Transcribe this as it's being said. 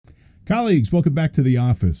Colleagues, welcome back to the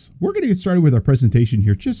office. We're going to get started with our presentation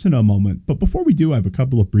here just in a moment, but before we do, I have a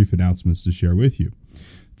couple of brief announcements to share with you.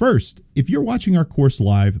 First, if you're watching our course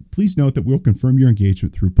live, please note that we'll confirm your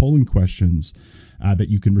engagement through polling questions that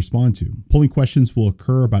you can respond to. Polling questions will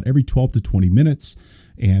occur about every 12 to 20 minutes,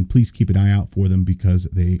 and please keep an eye out for them because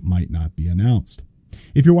they might not be announced.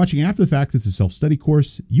 If you're watching after the fact, it's a self-study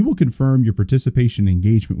course. You will confirm your participation and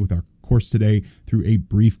engagement with our course today through a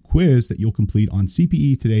brief quiz that you'll complete on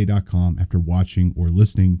cpetoday.com after watching or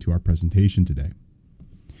listening to our presentation today.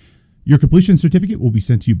 Your completion certificate will be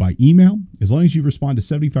sent to you by email. As long as you respond to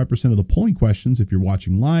 75% of the polling questions, if you're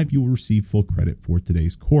watching live, you will receive full credit for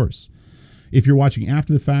today's course. If you're watching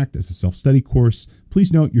after the fact as a self-study course,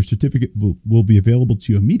 please note your certificate will be available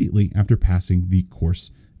to you immediately after passing the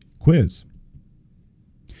course quiz.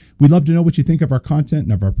 We'd love to know what you think of our content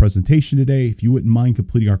and of our presentation today. If you wouldn't mind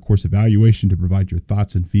completing our course evaluation to provide your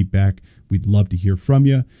thoughts and feedback, we'd love to hear from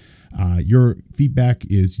you. Your feedback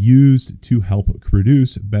is used to help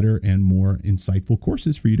produce better and more insightful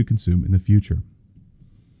courses for you to consume in the future.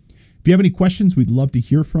 If you have any questions, we'd love to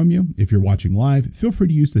hear from you. If you're watching live, feel free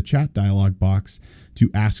to use the chat dialog box to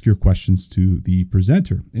ask your questions to the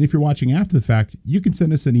presenter. And if you're watching after the fact, you can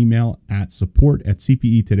send us an email at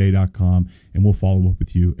support@cpetoday.com and we'll follow up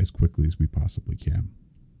with you as quickly as we possibly can.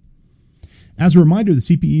 As a reminder, the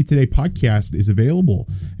CPE Today podcast is available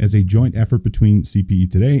as a joint effort between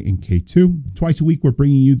CPE Today and K2. Twice a week, we're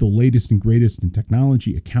bringing you the latest and greatest in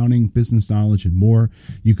technology, accounting, business knowledge, and more.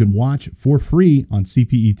 You can watch for free on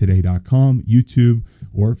cpetoday.com, YouTube,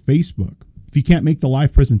 or Facebook. If you can't make the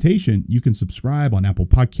live presentation, you can subscribe on Apple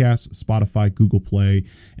Podcasts, Spotify, Google Play,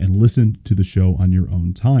 and listen to the show on your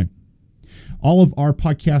own time. All of our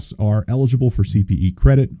podcasts are eligible for CPE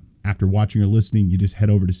credit. After watching or listening, you just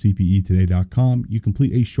head over to cpetoday.com. You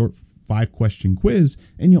complete a short 5-question quiz,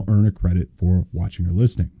 and you'll earn a credit for watching or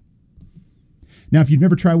listening. Now, if you've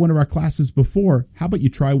never tried one of our classes before, how about you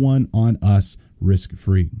try one on us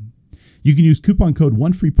risk-free? You can use coupon code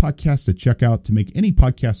OneFreePodcast at checkout to make any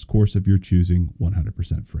podcast course of your choosing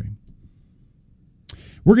 100% free.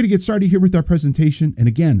 We're going to get started here with our presentation. And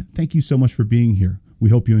again, thank you so much for being here.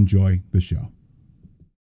 We hope you enjoy the show.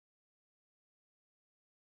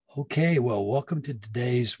 Okay, well, welcome to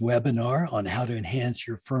today's webinar on how to enhance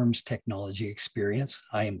your firm's technology experience.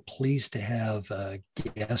 I am pleased to have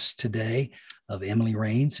guests today of Emily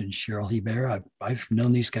Rains and Cheryl Hebert. I've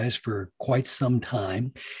known these guys for quite some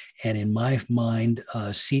time, and in my mind,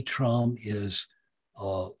 CTROM is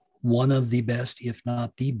one of the best, if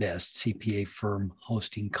not the best, CPA firm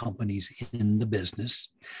hosting companies in the business.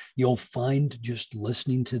 You'll find just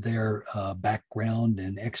listening to their background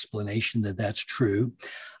and explanation that that's true.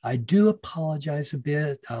 I do apologize a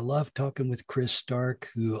bit. I love talking with Chris Stark,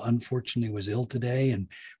 who unfortunately was ill today, and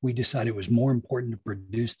we decided it was more important to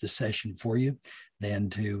produce the session for you than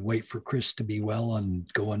to wait for Chris to be well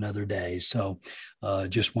and go another day. So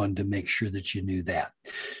just wanted to make sure that you knew that.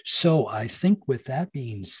 So I think with that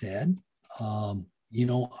being said,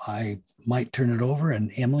 I might turn it over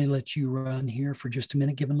and Emily, let you run here for just a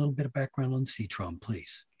minute, give a little bit of background on CTROM,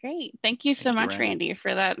 please. Great. Thank you so much, Randy,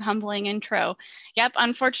 for that humbling intro. Yep,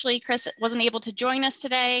 unfortunately, Chris wasn't able to join us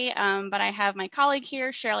today, but I have my colleague here,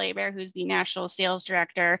 Cheryl Hebert, who's the National Sales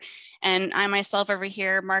Director, and I myself over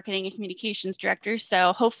here, Marketing and Communications Director.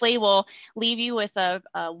 So hopefully we'll leave you with a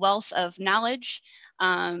wealth of knowledge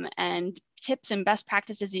and tips and best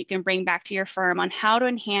practices that you can bring back to your firm on how to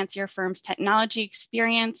enhance your firm's technology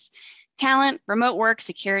experience, talent, remote work,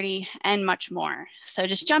 security, and much more. So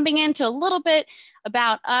just jumping into a little bit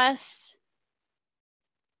about us,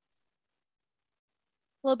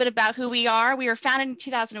 a little bit about who we are. We were founded in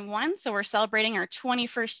 2001, so we're celebrating our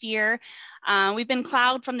 21st year. We've been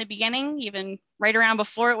cloud from the beginning, even right around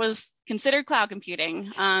before it was considered cloud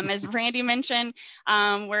computing. As Randy mentioned,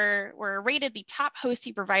 we're rated the top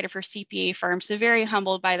hosting provider for CPA firms, so very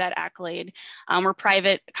humbled by that accolade. We're a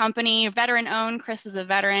private company, veteran owned. Chris is a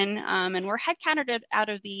veteran, and we're headquartered out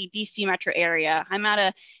of the DC metro area. I'm out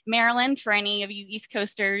of Maryland for any of you East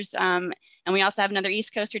Coasters, and we also have another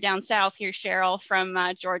East Coaster down south here, Cheryl, from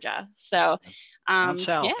Georgia. So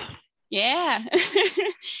yeah. Yeah.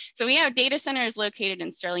 So we have data centers located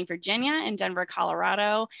in Sterling, Virginia, and Denver,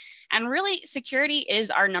 Colorado. And really, security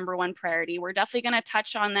is our number one priority. We're definitely going to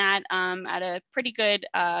touch on that at a pretty good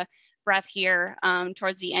breath here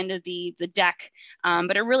towards the end of the deck.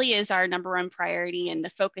 But it really is our number one priority and the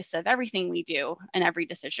focus of everything we do and every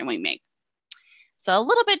decision we make. So a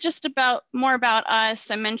little bit just more about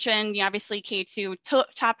us. I mentioned, obviously K2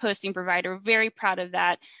 top hosting provider, very proud of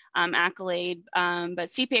that accolade.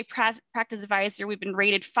 But CPA Practice Advisor, we've been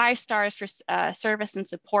rated 5 stars for service and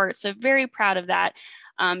support. So very proud of that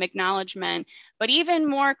acknowledgement. But even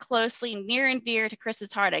more closely, near and dear to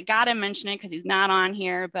Chris's heart, I gotta mention it because he's not on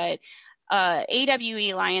here, but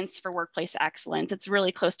AWE, Alliance for Workplace Excellence. It's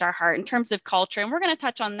really close to our heart in terms of culture. And we're going to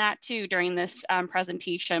touch on that too during this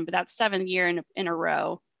presentation, but that's 7th year in a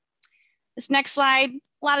row. This next slide,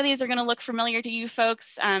 a lot of these are going to look familiar to you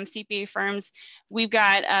folks, CPA firms. We've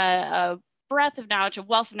got a breadth of knowledge, a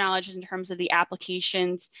wealth of knowledge in terms of the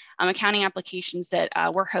applications, accounting applications that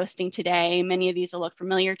we're hosting today. Many of these will look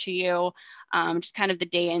familiar to you, just kind of the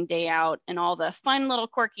day in, day out, and all the fun little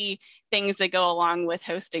quirky things that go along with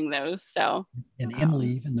hosting those. So, and Emily,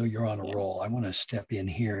 even though you're on a roll, I want to step in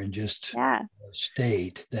here and just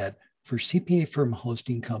state that for CPA firm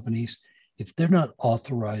hosting companies, if they're not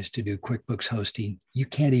authorized to do QuickBooks hosting, you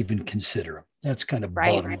can't even consider them. That's kind of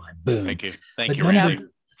bottom line. Boom. Thank you. Thank you, Randy.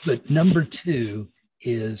 But number 2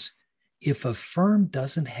 is if a firm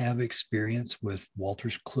doesn't have experience with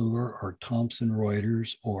Wolters Kluwer or Thomson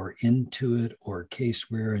Reuters or Intuit or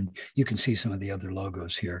Caseware, and you can see some of the other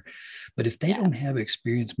logos here, but if they don't have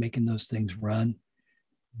experience making those things run,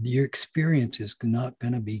 your experience is not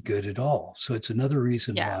going to be good at all. So it's another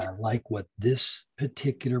reason why I like what this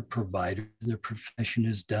particular provider, the profession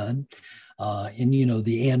has done. And, you know,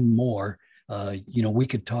 the and more, you know, we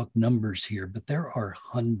could talk numbers here, but there are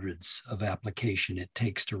hundreds of applications it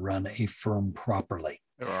takes to run a firm properly.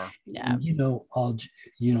 There are. Yeah. And, all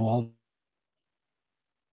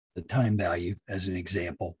the time value as an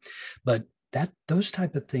example, but those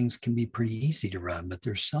type of things can be pretty easy to run, but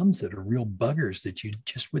there's some that are real buggers that you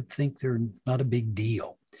just would think they're not a big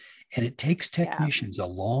deal. And it takes technicians a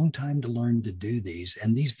long time to learn to do these.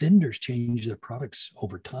 And these vendors change their products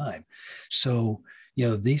over time. So, you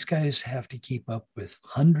know, these guys have to keep up with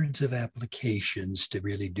hundreds of applications to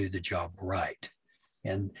really do the job right.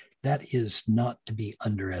 And that is not to be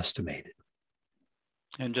underestimated.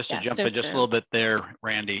 And just to jump in just a little bit there,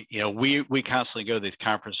 Randy, you know, we constantly go to these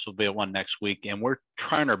conferences. We'll be at one next week, and we're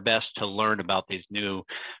trying our best to learn about these new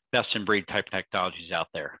best in breed type technologies out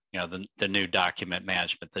there. You know, the new document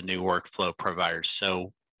management, the new workflow providers.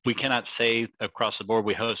 So we cannot say across the board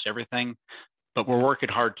we host everything, but we're working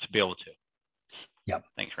hard to be able to. Yep.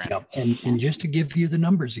 Thanks, Randy. Yep. And just to give you the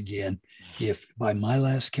numbers again, if by my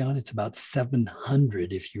last count, it's about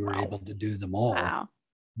 700 if you were able to do them all. Wow.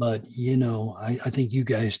 But, you know, I think you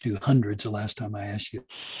guys do hundreds the last time I asked you.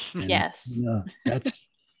 And, yes. You know,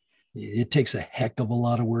 it takes a heck of a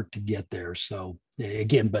lot of work to get there. So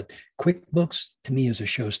again, but QuickBooks to me is a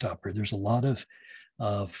showstopper. There's a lot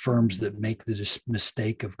of firms that make the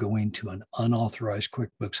mistake of going to an unauthorized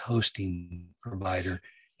QuickBooks hosting provider,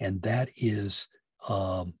 and that is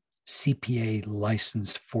CPA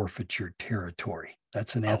license forfeiture territory.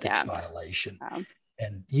 That's an ethics violation. Wow.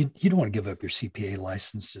 And you don't want to give up your CPA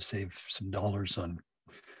license to save some dollars on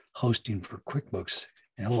hosting for QuickBooks.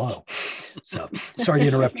 Hello. So sorry to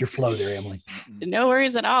interrupt your flow there, Emily. No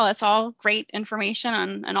worries at all. That's all great information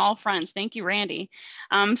on all fronts. Thank you, Randy.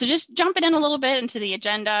 So just jumping in a little bit into the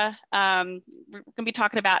agenda, we're going to be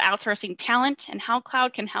talking about outsourcing talent and how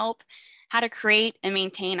cloud can help, how to create and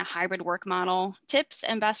maintain a hybrid work model, tips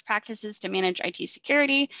and best practices to manage IT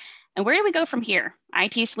security, and where do we go from here?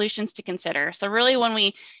 IT solutions to consider. So really when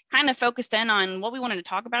we kind of focused in on what we wanted to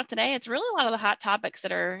talk about today, it's really a lot of the hot topics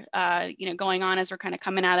that are going on as we're kind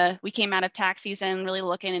of we came out of tax season, really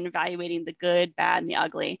looking and evaluating the good, bad, and the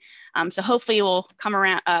ugly. So hopefully we'll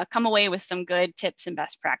come away with some good tips and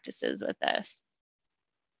best practices with this.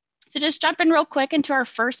 So just jumping real quick into our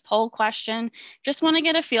first poll question. Just want to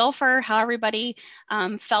get a feel for how everybody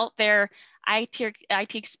felt their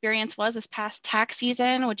IT experience was this past tax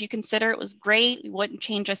season. Would you consider it was great? We wouldn't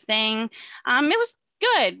change a thing. It was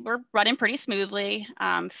good. We're running pretty smoothly.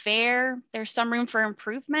 Fair. There's some room for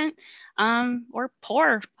improvement, or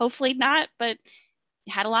poor. Hopefully not, but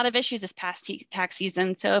had a lot of issues this past tax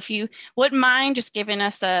season. So if you wouldn't mind just giving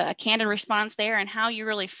us a candid response there and how you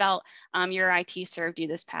really felt your IT served you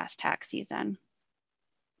this past tax season.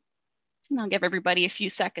 And I'll give everybody a few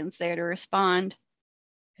seconds there to respond.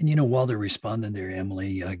 And, you know, while they're responding there,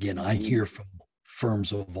 Emily, again, I hear from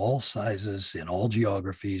firms of all sizes in all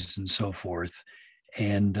geographies and so forth.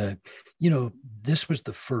 And, you know, this was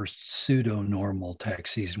the first pseudo-normal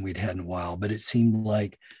tax season we'd had in a while, but it seemed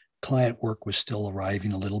like client work was still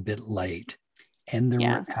arriving a little bit late. And there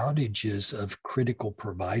were outages of critical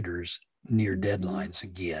providers near deadlines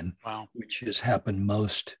again, which has happened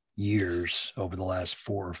most years over the last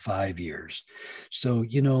 4 or 5 years. So,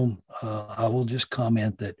 you know, I will just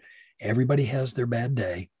comment that everybody has their bad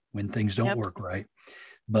day when things don't work right.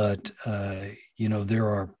 But, you know, there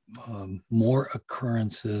are more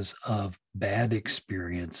occurrences of bad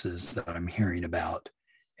experiences that I'm hearing about.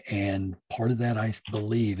 And part of that, I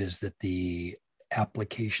believe, is that the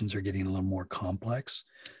applications are getting a little more complex.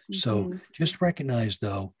 Mm-hmm. So just recognize,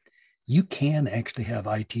 though, you can actually have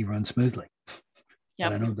IT run smoothly.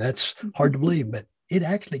 Yep. And I know that's hard to believe, but it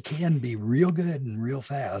actually can be real good and real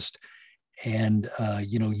fast. And,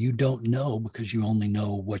 you don't know because you only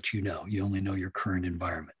know what you know. You only know your current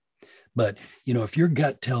environment. But, if your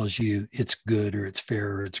gut tells you it's good or it's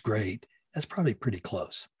fair or it's great, that's probably pretty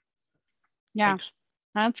close. Yeah, thanks.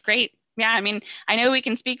 That's great. Yeah, I mean, I know we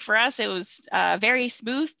can speak for us. It was a very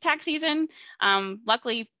smooth tax season.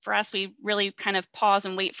 Luckily for us, we really kind of pause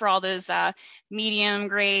and wait for all those medium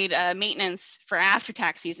grade maintenance for after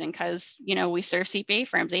tax season because, we serve CPA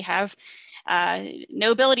firms. They have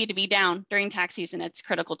no ability to be down during tax season. It's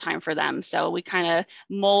critical time for them. So we kind of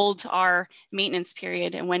mold our maintenance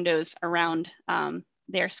period and windows around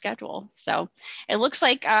their schedule. So it looks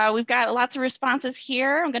like we've got lots of responses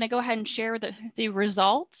here. I'm going to go ahead and share the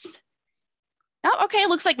results. Oh, okay. It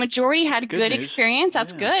looks like majority had good experience.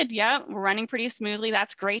 That's good. Yeah, we're running pretty smoothly.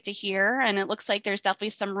 That's great to hear. And it looks like there's definitely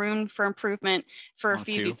some room for improvement for a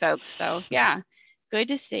few of you folks. So yeah, good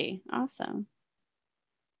to see. Awesome.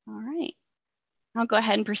 All right. I'll go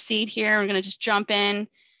ahead and proceed here. I'm going to just jump in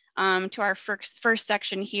to our first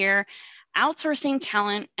section here. Outsourcing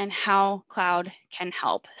talent and how cloud can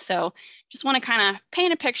help. So just want to kind of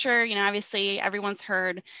paint a picture. Obviously everyone's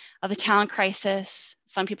heard of the talent crisis.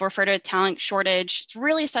 Some people refer to a talent shortage. It's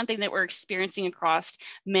really something that we're experiencing across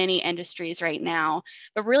many industries right now,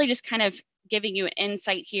 but really just kind of giving you an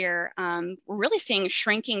insight here. We're really seeing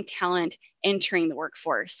shrinking talent entering the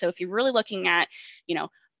workforce. So if you're really looking at,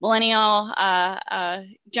 millennial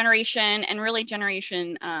generation and really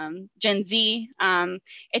generation Gen Z.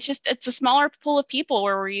 It's a smaller pool of people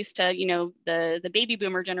where we're used to, the baby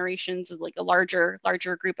boomer generations is like a larger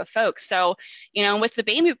group of folks. So, with the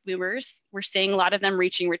baby boomers, we're seeing a lot of them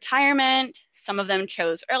reaching retirement. Some of them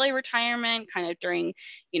chose early retirement kind of during,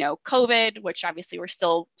 COVID, which obviously we're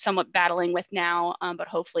still somewhat battling with now, but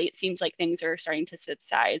hopefully it seems like things are starting to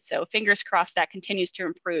subside. So fingers crossed that continues to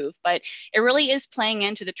improve, but it really is playing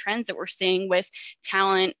into the trends that we're seeing with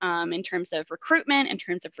talent in terms of recruitment, in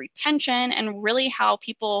terms of retention, and really how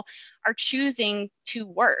people are choosing to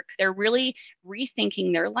work. They're really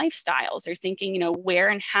rethinking their lifestyles. They're thinking, where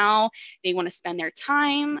and how they want to spend their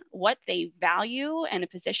time, what they value in a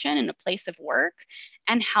position, in a place of work,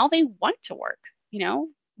 and how they want to work,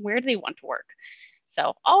 where do they want to work?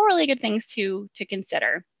 So all really good things to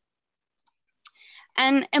consider.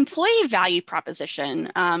 And employee value proposition,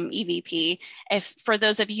 EVP, if for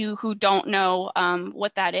those of you who don't know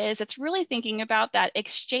what that is, it's really thinking about that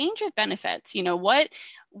exchange of benefits.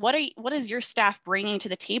 What is your staff bringing to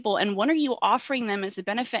the table, and what are you offering them as a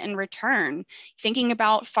benefit in return? Thinking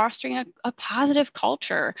about fostering a positive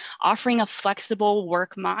culture, offering a flexible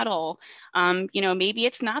work model. Maybe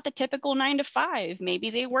it's not the typical 9 to 5. Maybe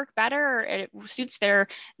they work better. It suits their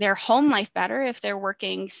home life better if they're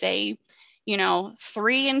working, say,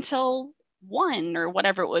 3 until 1 or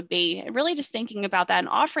whatever it would be. Really just thinking about that and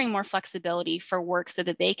offering more flexibility for work so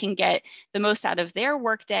that they can get the most out of their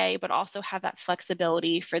workday, but also have that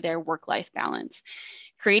flexibility for their work-life balance.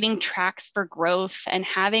 Creating tracks for growth and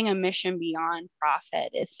having a mission beyond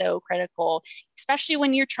profit is so critical, especially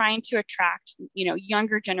when you're trying to attract,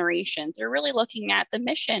 younger generations. They're really looking at the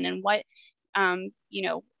mission and what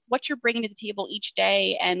you're bringing to the table each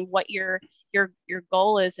day and what your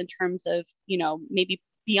goal is in terms of, maybe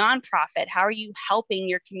beyond profit. How are you helping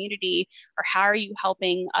your community, or how are you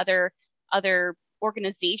helping other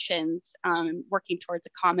organizations working towards a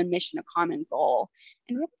common mission, a common goal?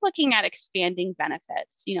 And really looking at expanding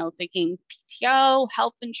benefits, thinking PTO,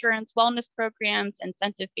 health insurance, wellness programs,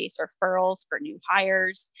 incentive-based referrals for new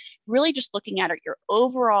hires, really just looking at your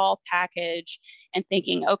overall package and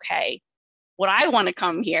thinking, okay, would I want to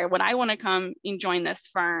come here? Would I want to come and join this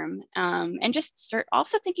firm? And just start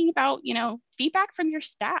also thinking about, feedback from your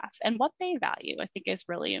staff and what they value, I think is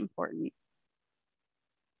really important.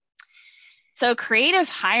 So creative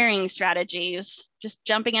hiring strategies, just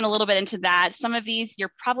jumping in a little bit into that. Some of these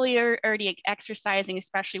you're probably already exercising,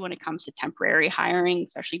 especially when it comes to temporary hiring,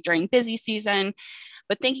 especially during busy season.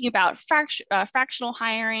 But thinking about fractional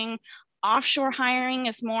hiring, offshore hiring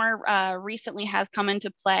is more recently has come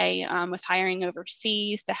into play with hiring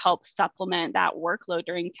overseas to help supplement that workload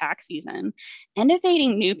during tax season.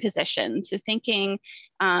 Innovating new positions, so thinking,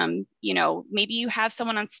 maybe you have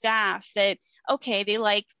someone on staff that okay, they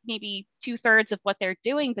like maybe 2/3 of what they're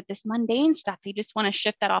doing, but this mundane stuff, they just want to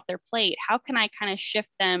shift that off their plate. How can I kind of shift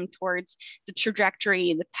them towards the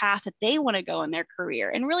trajectory, the path that they want to go in their career,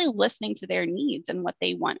 and really listening to their needs and what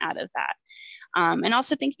they want out of that. And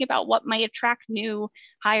also thinking about what might attract new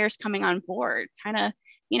hires coming on board, kind of,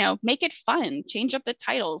 make it fun, change up the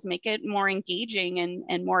titles, make it more engaging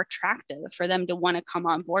and more attractive for them to want to come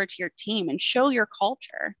on board to your team and show your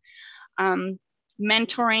culture.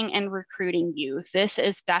 Mentoring and recruiting youth. This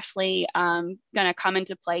is definitely going to come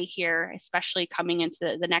into play here, especially coming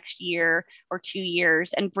into the next year or 2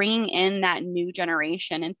 years, and bringing in that new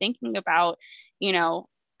generation and thinking about,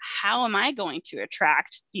 how am I going to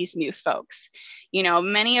attract these new folks?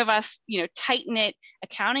 Many of us, tight-knit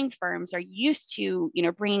accounting firms are used to,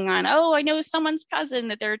 bringing on, oh, I know someone's cousin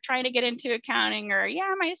that they're trying to get into accounting, or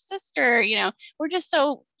yeah, my sister, we're just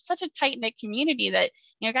such a tight-knit community that,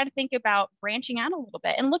 got to think about branching out a little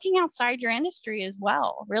bit and looking outside your industry as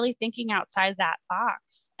well, really thinking outside that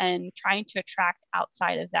box and trying to attract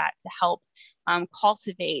outside of that to help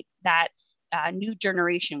cultivate that new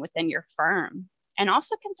generation within your firm. And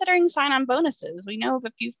also considering sign-on bonuses. We know of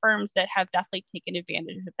a few firms that have definitely taken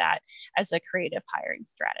advantage of that as a creative hiring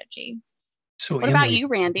strategy. So what about you,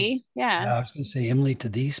 Randy? Yeah, I was going to say, Emily, to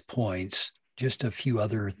these points, just a few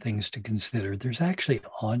other things to consider. There's actually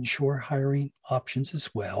onshore hiring options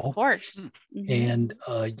as well. Of course. Mm-hmm.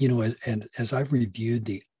 And, as I've reviewed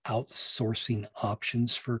the outsourcing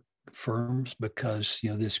options for firms, because,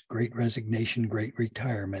 this great resignation, great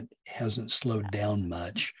retirement hasn't slowed down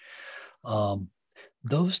much.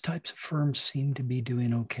 Those types of firms seem to be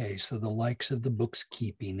doing okay. So the likes of the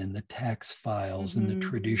bookkeeping and the tax files and the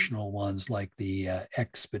traditional ones like the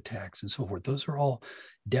Expatax and so forth, those are all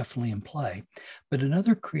definitely in play. But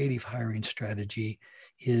another creative hiring strategy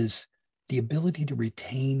is the ability to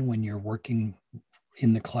retain when you're working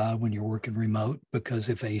in the cloud, when you're working remote, because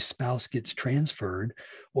if a spouse gets transferred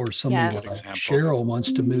or somebody like Cheryl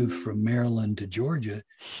wants to move from Maryland to Georgia,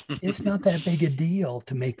 it's not that big a deal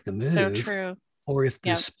to make the move. So true. Or if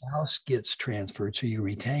the spouse gets transferred, so you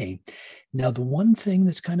retain. Now, the one thing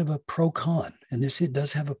that's kind of a pro-con, and it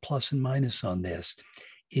does have a plus and minus on this,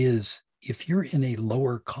 is if you're in a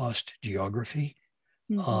lower cost geography,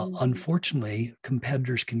 unfortunately,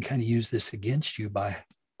 competitors can kind of use this against you by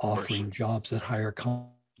offering jobs at higher cost.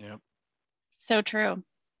 Yep. So true.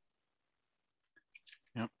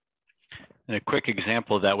 Yep. And a quick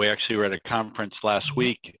example of that, we actually were at a conference last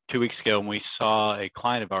week, 2 weeks ago, and we saw a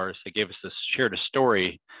client of ours that shared a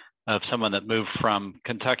story of someone that moved from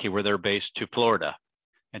Kentucky, where they're based, to Florida,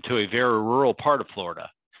 and to a very rural part of Florida,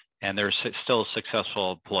 and they're still a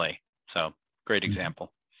successful employee. So great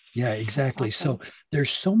example. Yeah, exactly. Awesome. So there's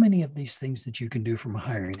so many of these things that you can do from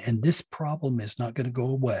hiring, and this problem is not going to go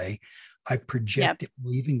away. I project it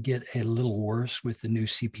will even get a little worse with the new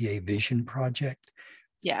CPA Vision project.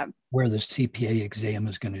 Yeah. Where the CPA exam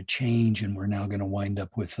is going to change, and we're now going to wind up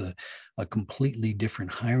with a completely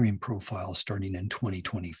different hiring profile starting in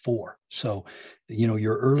 2024. So,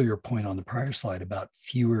 your earlier point on the prior slide about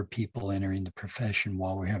fewer people entering the profession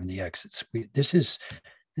while we're having the exits, this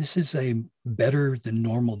is a better than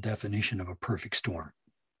normal definition of a perfect storm.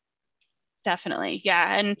 Definitely.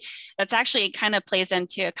 Yeah. And that's actually kind of plays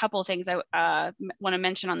into a couple of things I want to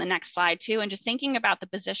mention on the next slide too. And just thinking about the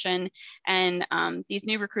position and these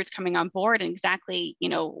new recruits coming on board and exactly,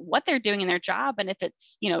 what they're doing in their job. And if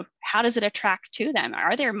it's, how does it attract to them?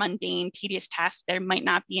 Are there mundane, tedious tasks they might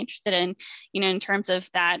not be interested in, in terms of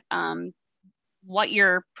that, what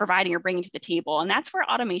you're providing or bringing to the table. And that's where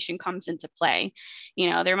automation comes into play.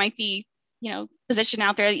 There might be, position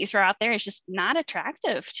out there that you throw out there is just not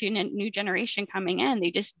attractive to a new generation coming in. They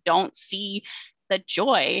just don't see the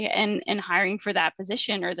joy in hiring for that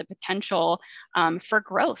position or the potential for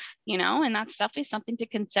growth, and that's definitely something to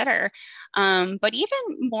consider. But even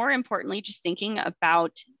more importantly, just thinking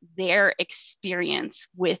about their experience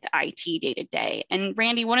with IT day to day. And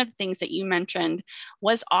Randy, one of the things that you mentioned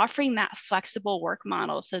was offering that flexible work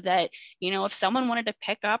model so that, if someone wanted to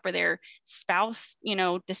pick up or their spouse,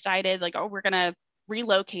 decided like, oh, we're going to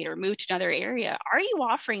relocate or move to another area, are you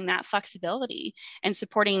offering that flexibility and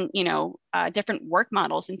supporting, different work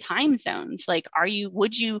models and time zones? Like,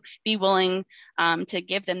 would you be willing to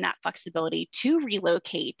give them that flexibility to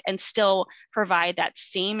relocate and still provide that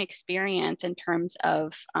same experience in terms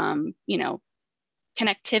of,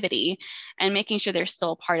 connectivity and making sure they're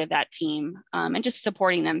still part of that team and just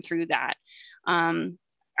supporting them through that?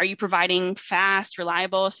 are you providing fast,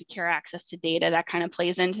 reliable, secure access to data? That kind of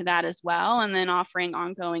plays into that as well. And then offering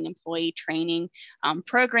ongoing employee training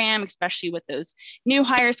program, especially with those new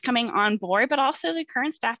hires coming on board, but also the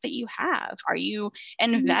current staff that you have. Are you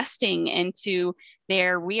investing into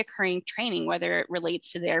their reoccurring training, whether it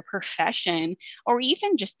relates to their profession or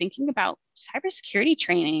even just thinking about cybersecurity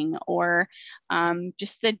training or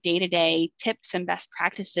just the day-to-day tips and best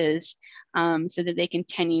practices so that they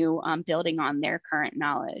continue building on their current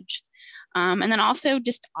knowledge. And then also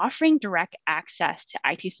just offering direct access to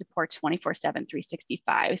IT support 24/7,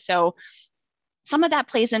 365. So some of that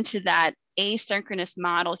plays into that asynchronous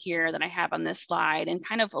model here that I have on this slide. And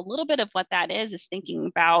kind of a little bit of what that is thinking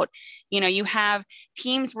about, you have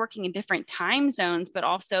teams working in different time zones, but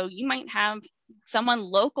also you might have someone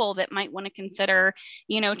local that might want to consider,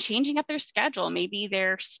 changing up their schedule. Maybe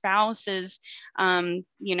their spouse is,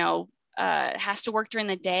 has to work during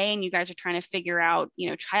the day and you guys are trying to figure out,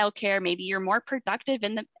 childcare. Maybe you're more productive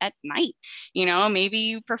at night, maybe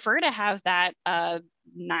you prefer to have that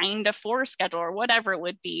 9 to 4 schedule or whatever it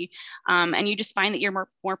would be. And you just find that you're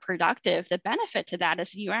more productive. The benefit to that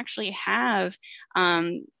is you actually have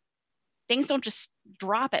things don't just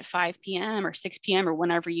drop at 5 p.m. or 6 p.m. or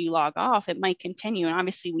whenever you log off. It might continue. And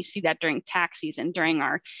obviously we see that during tax season, during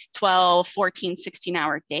our 12, 14,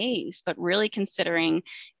 16-hour days, but really considering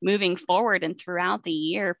moving forward and throughout the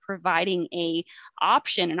year, providing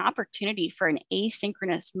an opportunity for an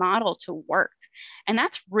asynchronous model to work. And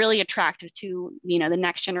that's really attractive to, the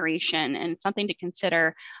next generation and something to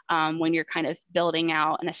consider when you're kind of building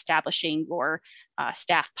out and establishing your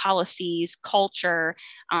staff policies, culture,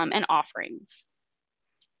 and offerings.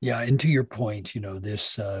 Yeah, and to your point,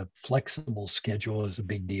 this flexible schedule is a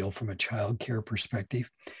big deal from a childcare perspective.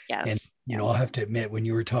 Yes. And, I'll have to admit, when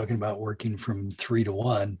you were talking about working from 3 to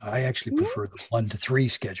 1, I actually prefer the 1 to 3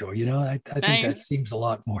 schedule. I think that seems a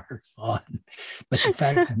lot more on. But the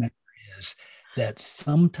fact of the matter is that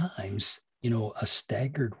sometimes, a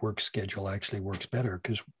staggered work schedule actually works better,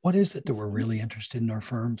 because what is it that we're really interested in our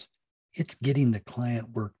firms? It's getting the client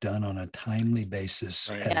work done on a timely basis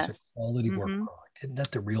as a quality work product. Isn't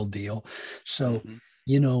that the real deal? So,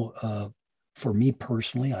 for me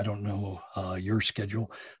personally, I don't know your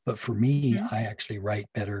schedule, but for me, I actually write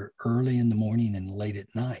better early in the morning and late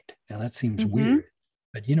at night. Now that seems weird,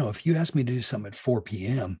 but if you ask me to do something at 4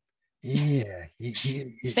 p.m., yeah.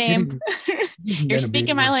 Same. You're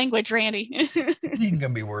speaking my language, Randy. It ain't going to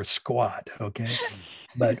be worth squat, okay?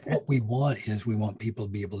 But what we want is people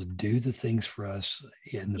to be able to do the things for us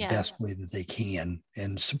in the best way that they can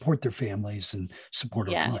and support their families and support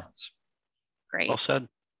our clients. Great. Well said.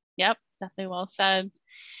 Yep, definitely well said.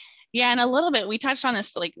 Yeah, and a little bit, we touched on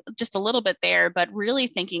this just a little bit there, but really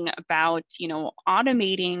thinking about,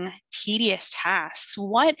 automating tedious tasks.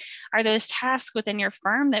 What are those tasks within your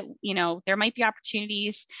firm that, there might be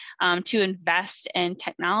opportunities to invest in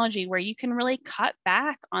technology where you can really cut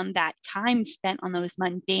back on that time spent on those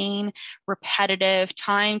mundane, repetitive,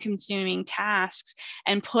 time-consuming tasks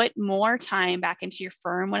and put more time back into your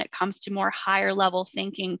firm when it comes to more higher level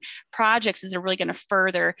thinking projects is really going to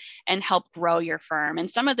further and help grow your firm. And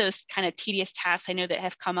some of those kind of tedious tasks I know that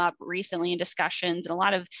have come up recently in discussions and a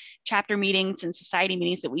lot of chapter meetings and society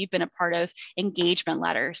meetings that we've been a part of, engagement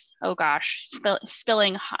letters. Oh gosh,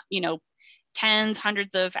 spilling, tens,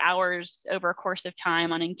 hundreds of hours over a course of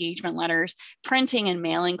time on engagement letters, printing and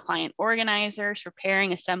mailing client organizers,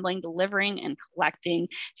 preparing, assembling, delivering, and collecting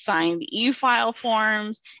signed e-file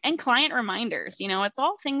forms, and client reminders. It's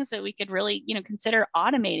all things that we could really, consider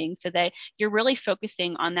automating so that you're really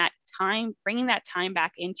focusing on that time, bringing that time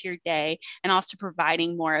back into your day, and also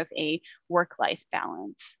providing more of a work-life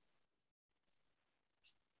balance.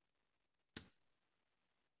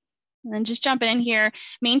 And then just jumping in here,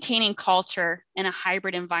 maintaining culture in a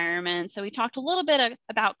hybrid environment. So we talked a little bit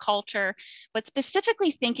about culture, but specifically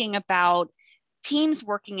thinking about teams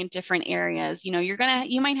working in different areas.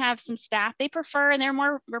 You might have some staff they prefer and they're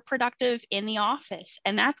more productive in the office,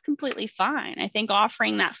 and that's completely fine. I think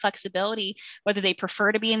offering that flexibility, whether they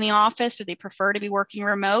prefer to be in the office or they prefer to be working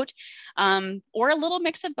remote, or a little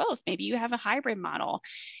mix of both. Maybe you have a hybrid model.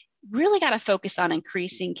 Really got to focus on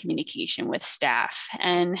increasing communication with staff.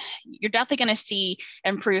 And you're definitely going to see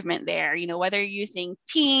improvement there, whether you're using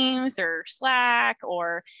Teams or Slack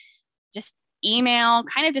or just email,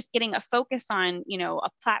 kind of just getting a focus on, a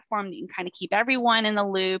platform that you can kind of keep everyone in the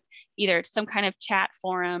loop, either some kind of chat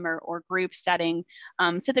forum or group setting,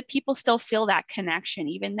 so that people still feel that connection,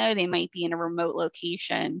 even though they might be in a remote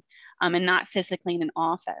location and not physically in an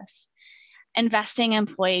office. investing in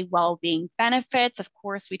employee well-being benefits. Of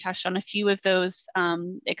course, we touched on a few of those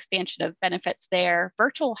expansion of benefits there.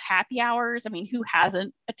 Virtual happy hours. I mean, who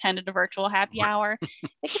hasn't attended a virtual happy hour?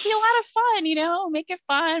 It could be a lot of fun, make it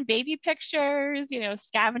fun, baby pictures,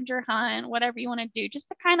 scavenger hunt, whatever you want to do, just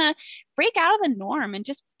to kind of break out of the norm and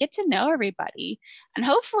just get to know everybody. And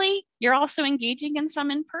hopefully you're also engaging in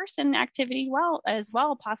some in-person activity as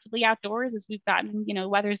well, possibly outdoors as we've gotten,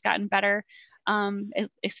 weather's gotten better.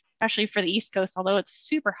 Especially for the East Coast, although it's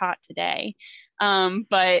super hot today.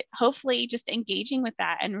 But hopefully just engaging with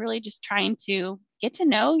that and really just trying to get to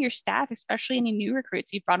know your staff, especially any new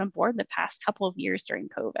recruits you've brought on board the past couple of years during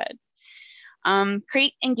COVID.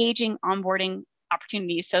 Create engaging onboarding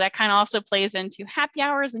opportunities. So that kind of also plays into happy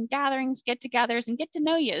hours and gatherings, get-togethers, and get to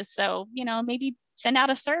know you. So, maybe send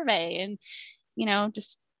out a survey and,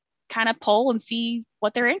 just kind of poll and see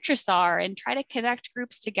what their interests are and try to connect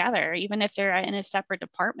groups together, even if they're in a separate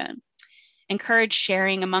department. Encourage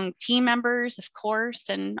sharing among team members, of course,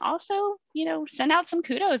 and also, send out some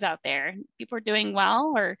kudos out there. People are doing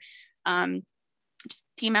well, or just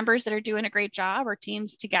team members that are doing a great job, or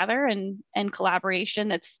teams together and collaboration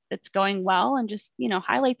that's going well, and just,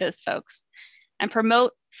 highlight those folks. And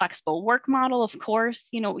promote flexible work model, of course.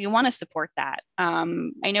 We want to support that.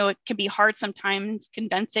 I know it can be hard sometimes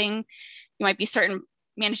condensing. You might be certain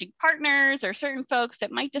managing partners or certain folks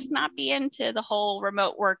that might just not be into the whole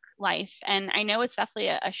remote work life. And I know it's definitely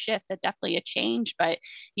a shift, definitely a change, but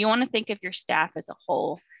you want to think of your staff as a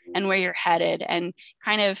whole and where you're headed, and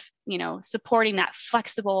kind of, supporting that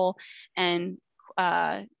flexible and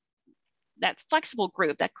that flexible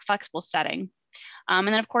group, that flexible setting. And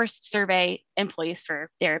then, of course, survey employees for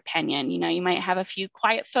their opinion. You might have a few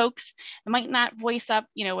quiet folks that might not voice up,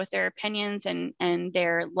 with their opinions and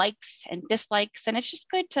their likes and dislikes. And it's just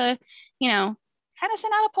good to, kind of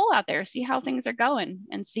send out a poll out there, see how things are going,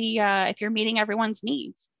 and see if you're meeting everyone's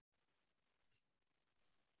needs.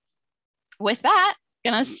 With that,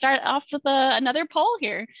 going to start off with another poll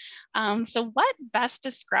here. So what best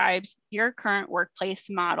describes your current workplace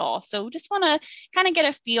model? So just want to kind of get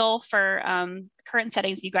a feel for current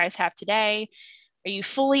settings you guys have today. Are you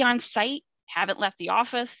fully on site? Haven't left the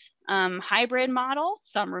office? Hybrid model,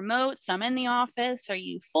 some remote, some in the office? Are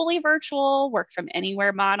you fully virtual, work from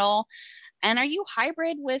anywhere model? And are you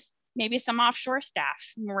hybrid with maybe some offshore staff,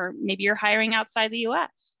 or maybe you're hiring outside the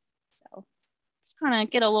US? So just kind of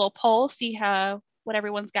get a little poll, see what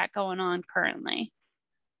everyone's got going on currently.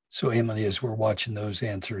 So Emily, as we're watching those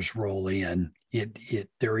answers roll in,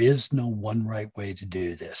 there is no one right way to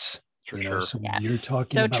do this. So when you're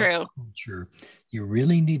talking about culture, you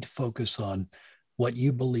really need to focus on what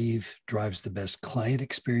you believe drives the best client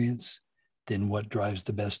experience, then what drives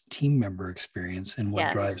the best team member experience, and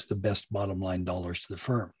what drives the best bottom line dollars to the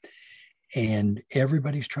firm. And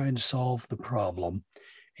everybody's trying to solve the problem.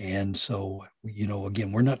 And so,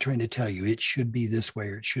 again, we're not trying to tell you it should be this way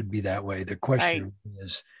or it should be that way. The question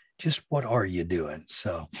is just, what are you doing?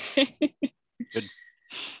 So, good.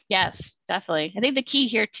 Yes, definitely. I think the key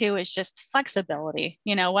here too is just flexibility,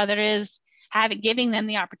 whether it is giving them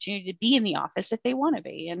the opportunity to be in the office if they want to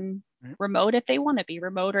be, and remote if they want to be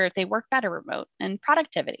remote, or if they work better remote, and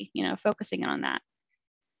productivity, focusing on that.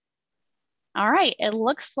 All right. It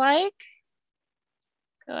looks like,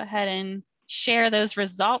 go ahead and share those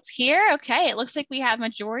results here. Okay, it looks like we have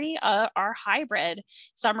majority are hybrid,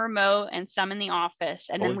 some remote and some in the office.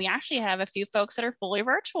 And then we actually have a few folks that are fully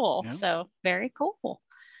virtual. Yeah. So very cool.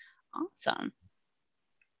 Awesome.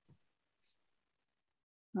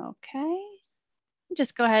 Okay.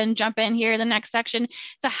 Just go ahead and jump in here, the next section.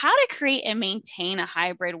 So how to create and maintain a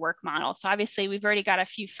hybrid work model. So obviously we've already got a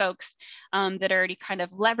few folks that are already kind of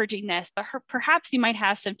leveraging this, but perhaps you might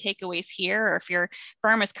have some takeaways here, or if your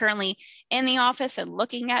firm is currently in the office and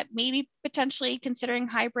looking at maybe potentially considering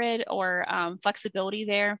hybrid or flexibility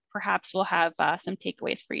there, perhaps we'll have some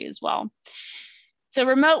takeaways for you as well. So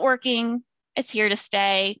remote working, it's here to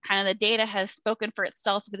stay. Kind of the data has spoken for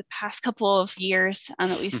itself over the past couple of years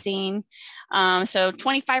that we've seen. So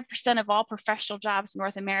 25% of all professional jobs in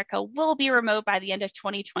North America will be remote by the end of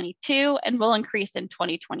 2022 and will increase in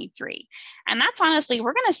 2023. And that's honestly,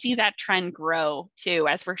 we're going to see that trend grow too,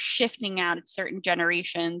 as we're shifting out at certain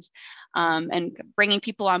generations and bringing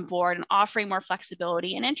people on board and offering more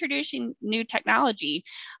flexibility and introducing new technology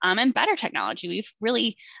and better technology. We've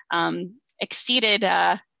really exceeded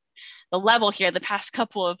the level here the past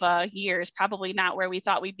couple of years, probably not where we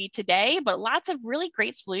thought we'd be today, but lots of really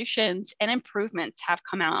great solutions and improvements have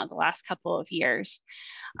come out the last couple of years.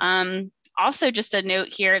 Also, just a note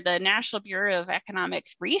here, the National Bureau of Economic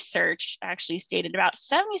Research actually stated about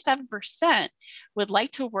 77% would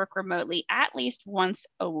like to work remotely at least once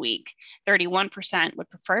a week. 31% would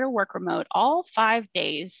prefer to work remote all 5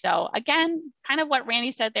 days. So again, kind of what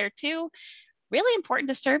Randy said there too, really important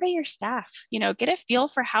to survey your staff, get a feel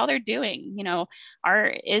for how they're doing.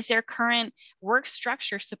 Is their current work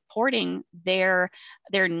structure supporting their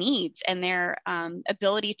needs and their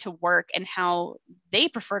ability to work and how they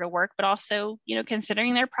prefer to work, but also,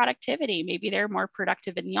 considering their productivity. Maybe they're more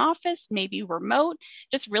productive in the office, maybe remote,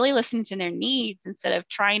 just really listening to their needs instead of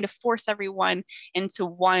trying to force everyone into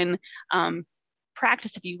one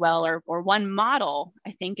practice, if you will, or one model,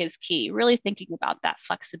 I think is key. Really thinking about that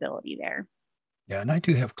flexibility there. Yeah, and I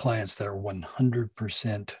do have clients that are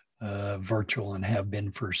 100% virtual and have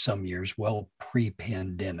been for some years, well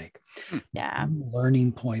pre-pandemic. Yeah.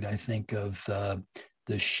 Learning point, I think, of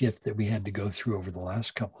the shift that we had to go through over the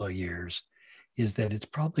last couple of years is that it's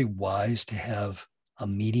probably wise to have a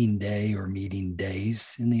meeting day or meeting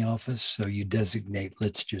days in the office. So you designate,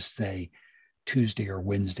 let's just say, Tuesday or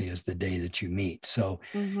Wednesday as the day that you meet. So,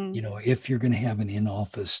 if you're going to have an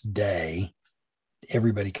in-office day,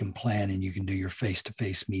 everybody can plan and you can do your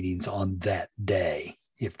face-to-face meetings on that day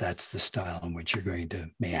if that's the style in which you're going to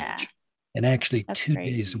manage. Yeah. And actually, that's 2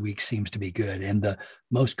 days a week seems to be good. And the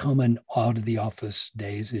most common out of the office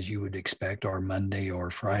days, as you would expect, are Monday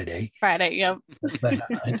or Friday. Friday, yep. But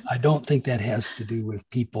I don't think that has to do with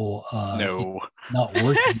people not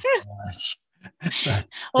working much. But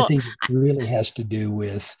I think it really has to do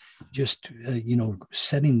with just,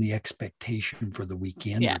 setting the expectation for the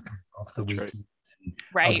weekend or off the weekend.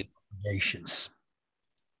 Right. Obligations.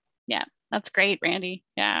 Yeah, that's great, Randy.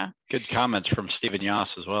 Yeah. Good comments from Stephen Yoss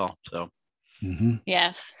as well. So.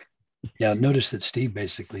 Yes. Yeah. Notice that Steve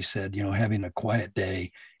basically said, having a quiet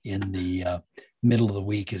day in the middle of the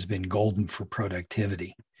week has been golden for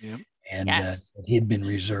productivity. Yep. And he'd been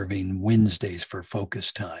reserving Wednesdays for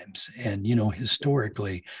focus times. And,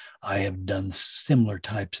 historically, I have done similar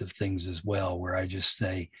types of things as well, where I just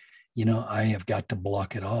say, I have got to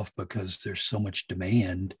block it off because there's so much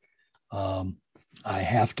demand. I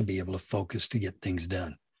have to be able to focus to get things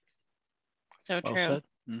done. So true.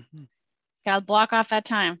 Got to block off that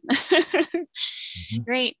time.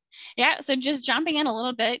 Great. Yeah. So just jumping in a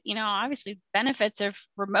little bit, obviously benefits of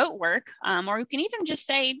remote work, or we can even just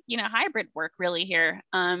say, hybrid work really here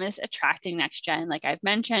is attracting next gen. Like I've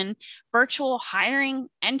mentioned, virtual hiring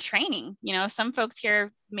and training. Some folks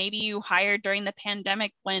here, maybe you hired during the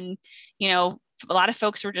pandemic when, a lot of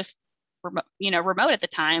folks were just remote at the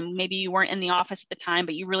time. Maybe you weren't in the office at the time,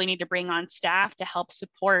 but you really need to bring on staff to help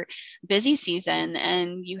support busy season.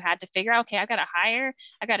 And you had to figure out, okay, I've got to hire,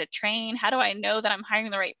 I got to train. How do I know that I'm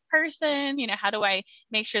hiring the right person? How do I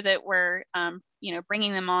make sure that we're,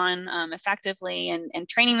 bringing them on effectively and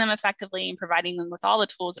training them effectively and providing them with all the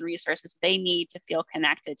tools and resources they need to feel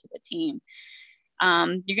connected to the team.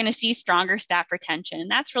 You're going to see stronger staff retention.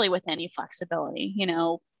 That's really with any flexibility,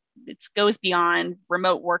 it goes beyond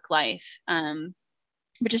remote work life,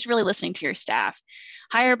 but just really listening to your staff.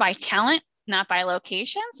 Hire by talent, not by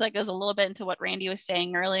location. So that goes a little bit into what Randy was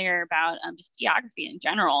saying earlier about just geography in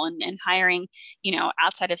general and hiring,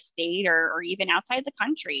 outside of state or even outside the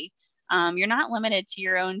country. You're not limited to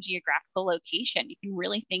your own geographical location. You can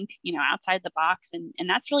really think, outside the box, and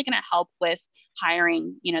that's really going to help with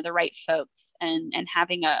hiring, the right folks and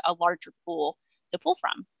having a larger pool to pull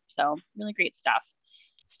from. So really great stuff.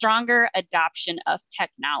 Stronger adoption of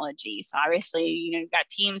technology. So obviously, you've got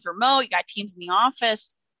teams remote, you got teams in the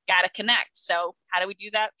office, got to connect. So how do we do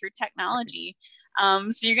that? Through technology. So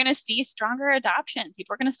you're going to see stronger adoption.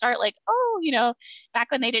 People are going to start like, back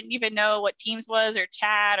when they didn't even know what Teams was or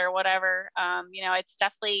chat or whatever, it's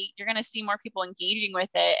definitely, you're going to see more people engaging with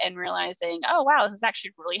it and realizing, oh, wow, this is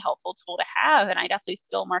actually a really helpful tool to have. And I definitely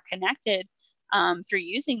feel more connected through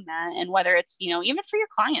using that. And whether it's, even for your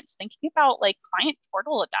clients, thinking about like client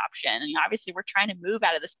portal adoption. And obviously we're trying to move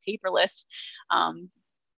out of this paperless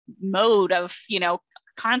mode of,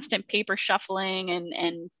 constant paper shuffling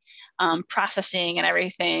and processing and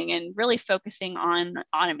everything, and really focusing on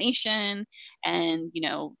automation and,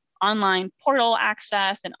 online portal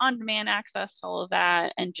access and on-demand access to all of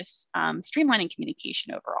that, and just streamlining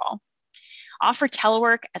communication overall. Offer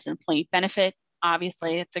telework as an employee benefit.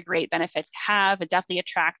 Obviously, it's a great benefit to have, definitely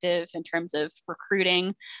attractive in terms of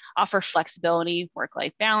recruiting. Offer flexibility,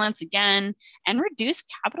 work-life balance again, and reduce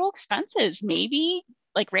capital expenses. Maybe,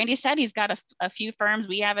 like Randy said, he's got a few firms.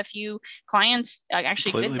 We have a few clients,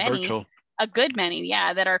 actually good many, A good many,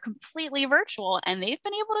 yeah, that are completely virtual, and they've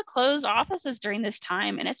been able to close offices during this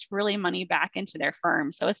time, and it's really money back into their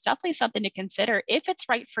firm. So it's definitely something to consider if it's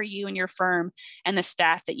right for you and your firm and the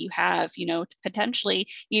staff that you have, to potentially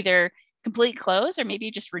either complete close or maybe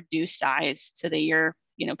just reduce size so that you're,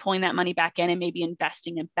 pulling that money back in and maybe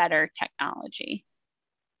investing in better technology.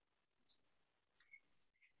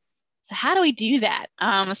 So how do we do that?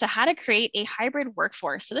 So how to create a hybrid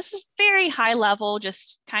workforce. So this is very high level,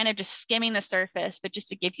 just kind of just skimming the surface, but just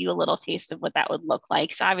to give you a little taste of what that would look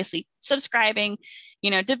like. So obviously subscribing,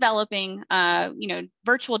 developing,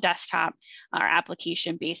 virtual desktop or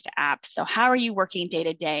application-based apps. So how are you working day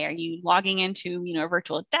to day? Are you logging into, a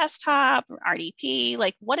virtual desktop or RDP?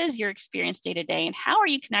 Like, what is your experience day to day, and how are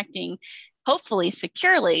you connecting, hopefully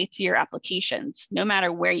securely, to your applications, no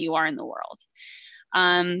matter where you are in the world?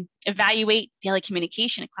 Evaluate daily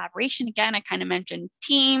communication and collaboration. Again, I kind of mentioned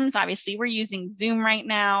Teams. Obviously, we're using Zoom right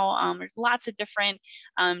now. There's lots of different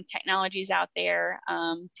technologies out there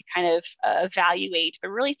to kind of evaluate, but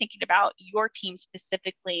really thinking about your team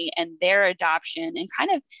specifically and their adoption, and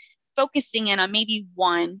kind of focusing in on maybe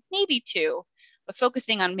one, maybe two, but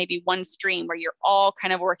focusing on maybe one stream where you're all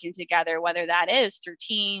kind of working together, whether that is through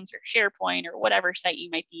Teams or SharePoint or whatever site you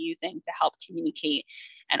might be using to help communicate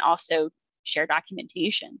and also share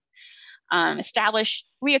documentation. Establish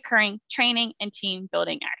reoccurring training and team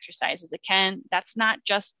building exercises. Again, that's not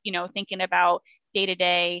just, thinking about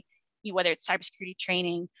day-to-day, whether it's cybersecurity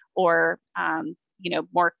training or,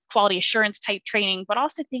 more quality assurance type training, but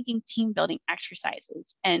also thinking team building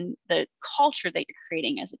exercises and the culture that you're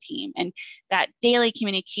creating as a team, and that daily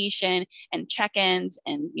communication and check-ins,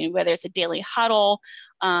 and, whether it's a daily huddle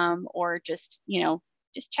or just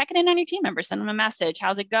checking in on your team members, send them a message.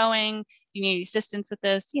 How's it going? Do you need assistance with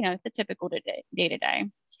this? The typical day-to-day.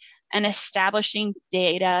 And establishing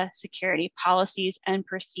data security policies and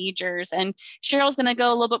procedures. And Cheryl's going to go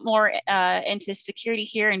a little bit more into security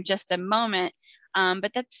here in just a moment.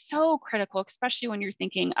 But that's so critical, especially when you're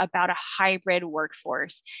thinking about a hybrid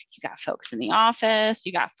workforce. You got folks in the office,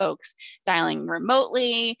 you got folks dialing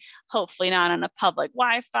remotely, hopefully not on a public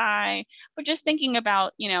Wi-Fi, but just thinking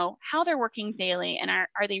about, how they're working daily, and are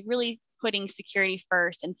they really putting security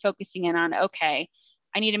first and focusing in on, okay,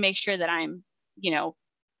 I need to make sure that I'm,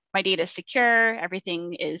 my data is secure,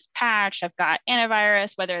 everything is patched, I've got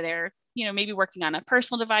antivirus, whether they're maybe working on a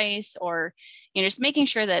personal device or, just making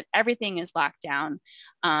sure that everything is locked down.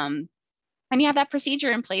 And you have that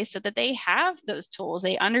procedure in place so that they have those tools.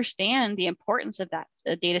 They understand the importance of that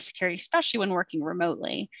data security, especially when working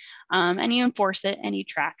remotely. And you enforce it and you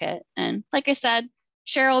track it. And like I said,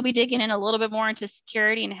 Cheryl will be digging in a little bit more into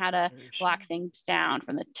security and how to lock things down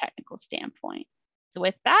from the technical standpoint. So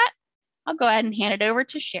with that, I'll go ahead and hand it over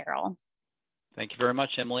to Cheryl. Thank you very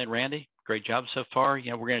much, Emily and Randy. Great job so far.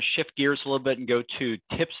 We're going to shift gears a little bit and go to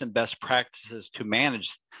tips and best practices to manage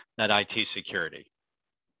that IT security.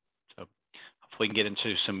 So hopefully we can get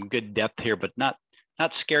into some good depth here, but not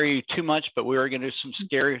scare you too much, but we are going to do some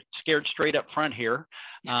scared straight up front here.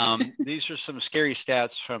 These are some scary stats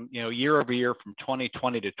from, year over year from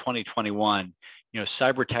 2020 to 2021.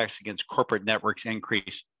 Cyber attacks against corporate networks increased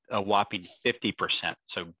a whopping 50%,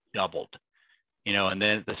 so doubled. And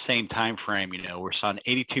then at the same time frame, we saw an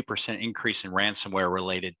 82% increase in ransomware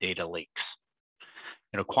related data leaks.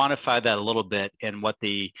 Quantify that a little bit, and what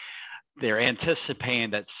they're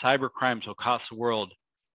anticipating that cyber crimes will cost the world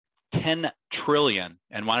 $10 trillion.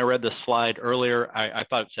 And when I read the slide earlier, I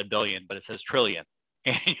thought it said billion, but it says trillion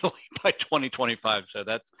annually by 2025. So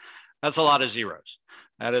that's a lot of zeros.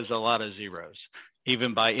 That is a lot of zeros.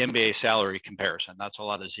 Even by MBA salary comparison, that's a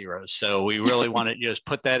lot of zeros. So we really want to just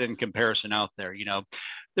put that in comparison out there.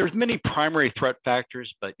 There's many primary threat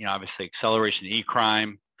factors, but obviously acceleration of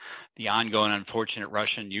e-crime, the ongoing unfortunate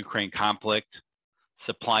Russian-Ukraine conflict,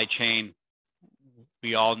 supply chain.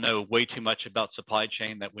 We all know way too much about supply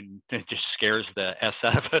chain that it just scares the S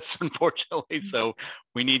out of us, unfortunately. So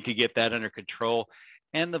we need to get that under control.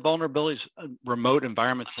 And the vulnerabilities, remote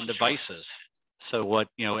environments and devices. So what,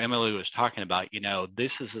 Emily was talking about,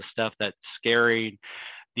 this is the stuff that's scaring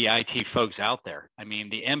the IT folks out there. I mean,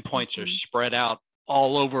 the endpoints are spread out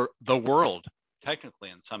all over the world, technically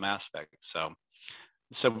in some aspects. So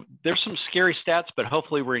there's some scary stats, but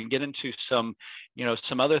hopefully we're going to get into some,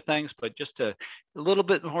 some other things, but just a little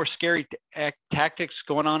bit more scary tactics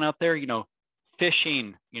going on out there.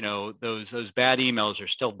 Phishing, those bad emails are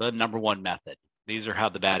still the number one method. These are how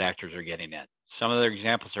the bad actors are getting in. Some of their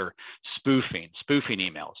examples are spoofing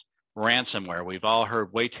emails, ransomware. We've all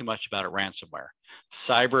heard way too much about it, ransomware,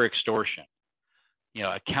 cyber extortion,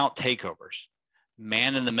 account takeovers.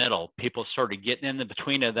 man in the middle, people sort of getting in the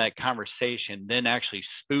between of that conversation, then actually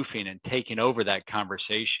spoofing and taking over that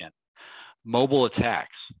conversation. Mobile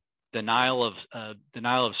attacks, denial of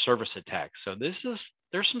service attacks. So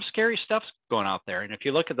there's some scary stuff going out there. And if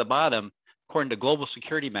you look at the bottom, according to Global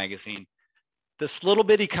Security Magazine, this little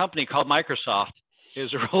bitty company called Microsoft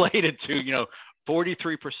is related to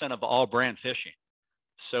 43% of all brand phishing.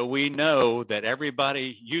 So we know that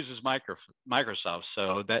everybody uses Microsoft.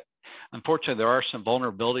 So that, unfortunately, there are some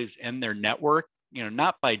vulnerabilities in their network,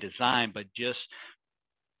 not by design, but just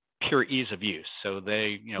pure ease of use. So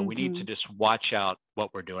they, we need to just watch out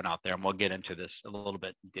what we're doing out there. And we'll get into this a little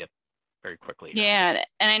bit in depth very quickly. Yeah,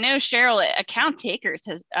 and I know, Cheryl, account takeovers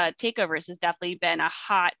has definitely been a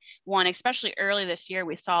hot one, especially early this year.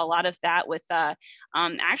 We saw a lot of that with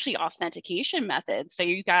actually authentication methods. So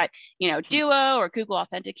you got Duo or Google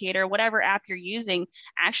Authenticator, whatever app you're using,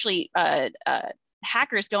 actually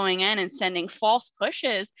hackers going in and sending false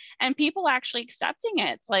pushes and people actually accepting it.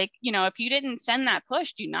 It's like, if you didn't send that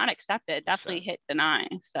push, do not accept it. Definitely hit deny.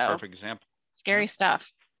 So perfect example. Scary stuff.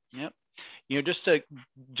 Yep. Just to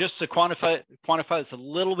quantify this a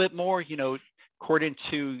little bit more, according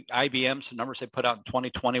to IBM, some numbers they put out in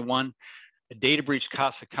 2021, a data breach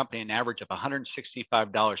costs a company an average of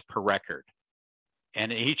 $165 per record.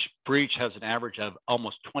 And each breach has an average of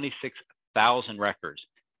almost 26,000 records,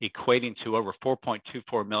 equating to over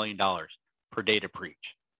 $4.24 million per data breach.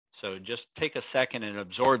 So just take a second and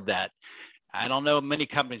absorb that. I don't know many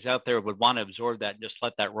companies out there would want to absorb that and just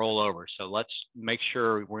let that roll over. So let's make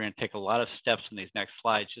sure we're going to take a lot of steps in these next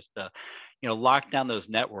slides just to, lock down those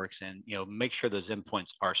networks and, make sure those endpoints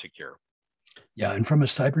are secure. Yeah, and from a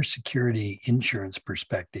cybersecurity insurance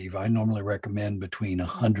perspective, I normally recommend between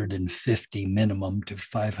 $150 minimum to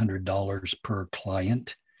 $500 per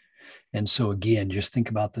client. And so again, just think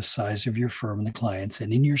about the size of your firm and the clients.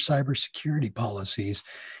 And in your cybersecurity policies,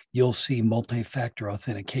 you'll see multi-factor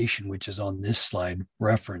authentication, which is on this slide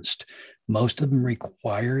referenced. Most of them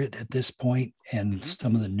require it at this point, and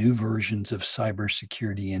some of the new versions of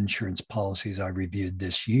cybersecurity insurance policies I reviewed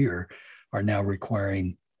this year are now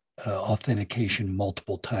requiring authentication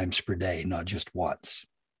multiple times per day, not just once.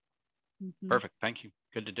 Perfect. Thank you.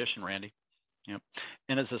 Good addition, Randy. Yep.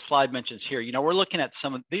 And as the slide mentions here, we're looking at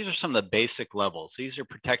these are some of the basic levels. These are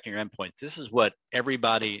protecting your endpoints. This is what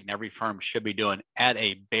everybody in every firm should be doing at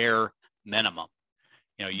a bare minimum.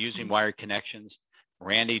 Using wired connections.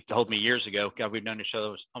 Randy told me years ago, God, we've known each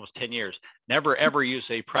other almost 10 years, never ever use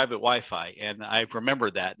a private Wi-Fi. And I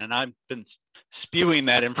remember that. And I've been spewing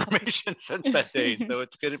that information since that day. So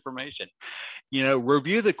it's good information.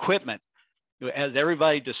 Review the equipment. As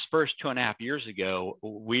everybody dispersed 2.5 years ago,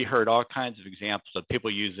 we heard all kinds of examples of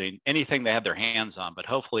people using anything they had their hands on, but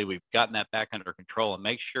hopefully we've gotten that back under control and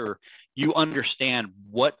make sure you understand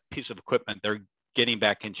what piece of equipment they're getting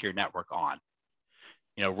back into your network on.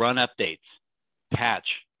 Run updates, patch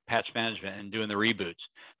management, and doing the reboots.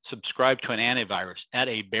 Subscribe to an antivirus at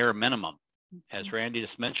a bare minimum. As Randy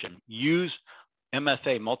just mentioned, use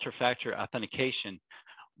MFA, multi-factor authentication.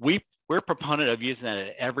 We're a proponent of using that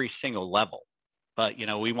at every single level. But,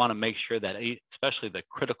 we want to make sure that especially the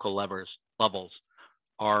critical levels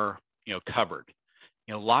are, covered.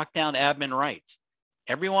 Lock down admin rights.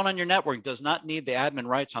 Everyone on your network does not need the admin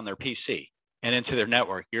rights on their PC and into their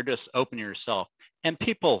network. You're just opening yourself. And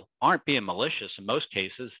people aren't being malicious in most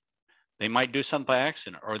cases. They might do something by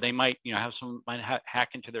accident, or they might, have someone hack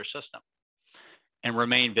into their system. And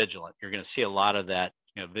remain vigilant. You're going to see a lot of that,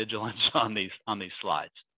 vigilance on these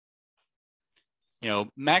slides.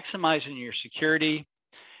 Maximizing your security,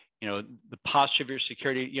 the posture of your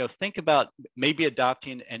security, think about maybe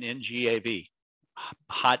adopting an NGAV,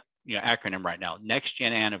 hot, acronym right now, Next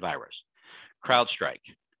Gen Antivirus, CrowdStrike,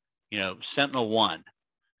 SentinelOne,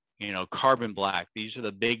 Carbon Black. These are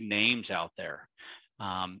the big names out there.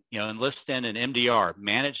 Enlist in an MDR,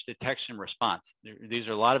 Managed Detection Response. These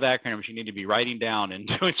are a lot of acronyms you need to be writing down and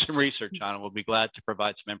doing some research on, and we'll be glad to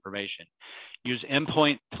provide some information. Use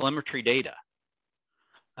endpoint telemetry data.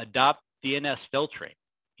 Adopt DNS filtering.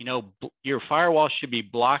 Your firewall should be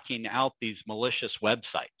blocking out these malicious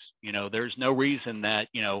websites. There's no reason that,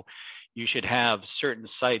 you should have certain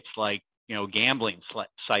sites like, gambling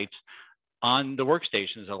sites on the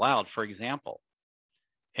workstations allowed, for example.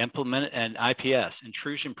 Implement an IPS,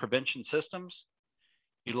 intrusion prevention systems.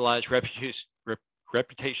 Utilize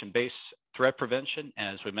reputation-based threat prevention.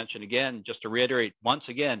 And as we mentioned again, just to reiterate once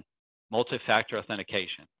again, multi-factor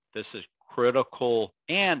authentication. This is critical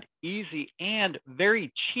and easy and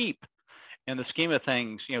very cheap in the scheme of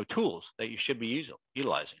things, tools that you should be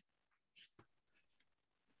utilizing.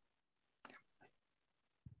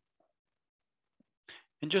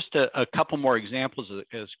 And just a couple more examples,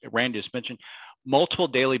 as Randy just mentioned, multiple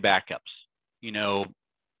daily backups,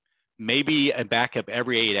 maybe a backup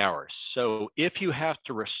every 8 hours. So if you have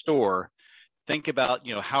to restore, think about,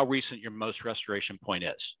 how recent your most restoration point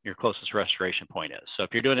is, your closest restoration point is. So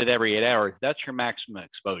if you're doing it every 8 hours, that's your maximum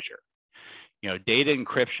exposure. Data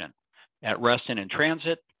encryption at rest and in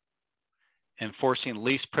transit, enforcing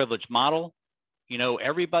least privilege model.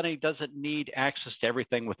 Everybody doesn't need access to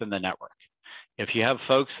everything within the network. If you have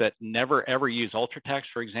folks that never ever use UltraTax,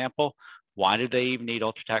 for example, why do they even need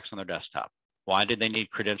UltraTax on their desktop? Why do they need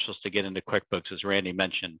credentials to get into QuickBooks, as Randy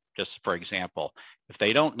mentioned, just for example? If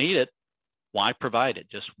they don't need it, why provide it?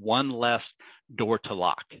 Just one less door to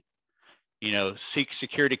lock. Seek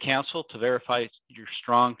security counsel to verify your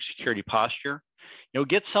strong security posture.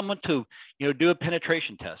 Get someone to, do a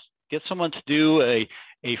penetration test. Get someone to do a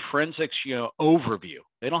forensics, overview.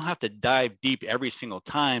 They don't have to dive deep every single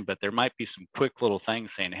time, but there might be some quick little things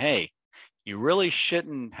saying, hey, you really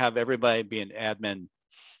shouldn't have everybody being admin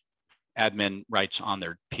rights on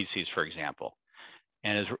their PCs, for example.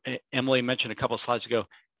 And as Emily mentioned a couple of slides ago,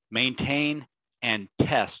 maintain and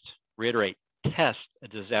test, reiterate, test a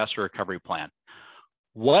disaster recovery plan.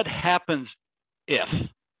 What happens if,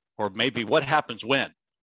 or maybe what happens when?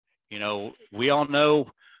 We all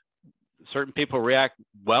know certain people react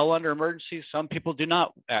well under emergencies. Some people do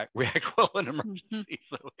not react well in emergencies.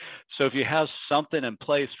 So if you have something in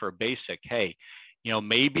place for basic, hey,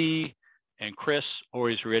 maybe, and Chris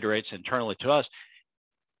always reiterates internally to us,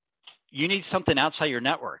 you need something outside your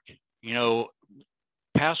network,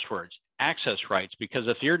 passwords, access rights, because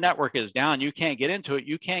if your network is down, you can't get into it,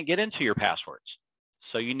 you can't get into your passwords.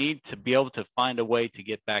 So you need to be able to find a way to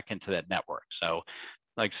get back into that network. So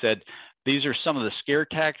like I said, these are some of the scare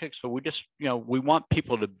tactics, but we just, we want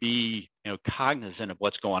people to be, cognizant of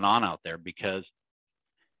what's going on out there, because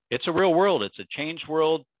it's a real world. It's a changed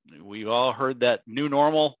world. We've all heard that new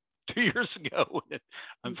normal 2 years ago.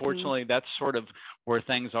 Unfortunately, that's sort of where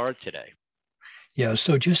things are today. Yeah,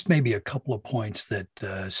 so just maybe a couple of points that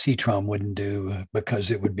CTROM wouldn't do,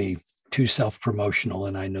 because it would be too self-promotional,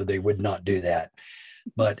 and I know they would not do that.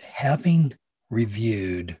 But having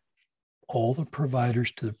reviewed all the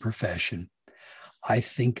providers to the profession, I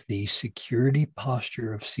think the security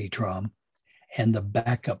posture of CTROM and the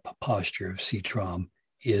backup posture of CTROM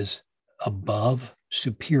is above,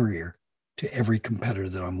 superior to every competitor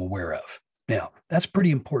that I'm aware of. Now, that's a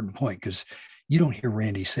pretty important point, because you don't hear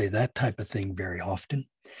Randy say that type of thing very often.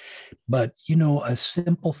 But, a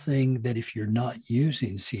simple thing that if you're not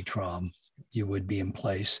using CTROM, you would be in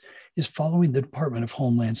place, is following the Department of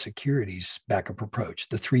Homeland Security's backup approach,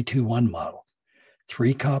 the 3-2-1 model.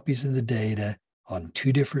 3 copies of the data on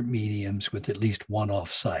 2 different mediums with at least one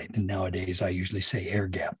offsite. And nowadays I usually say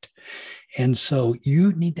air-gapped. And so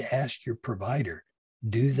you need to ask your provider,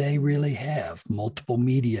 do they really have multiple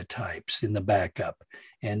media types in the backup?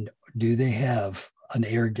 And do they have an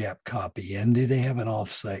air-gap copy? And do they have an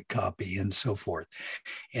offsite copy, and so forth?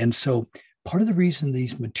 And so part of the reason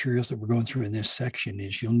these materials that we're going through in this section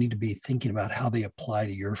is you'll need to be thinking about how they apply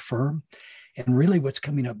to your firm. And really what's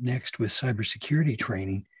coming up next with cybersecurity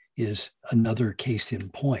training is another case in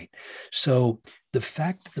point. So the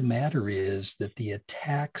fact of the matter is that the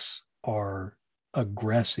attacks are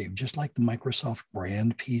aggressive, just like the Microsoft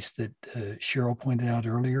brand piece that Cheryl pointed out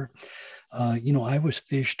earlier. I was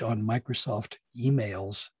phished on Microsoft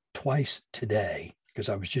emails twice today, because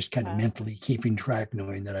I was just kind of mentally keeping track,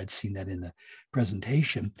 knowing that I'd seen that in the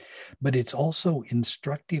presentation. But it's also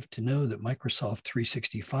instructive to know that Microsoft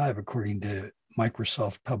 365, according to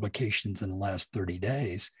Microsoft publications in the last 30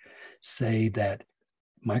 days, say that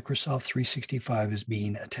Microsoft 365 is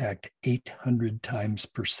being attacked 800 times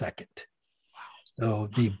per second. So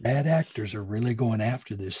the bad actors are really going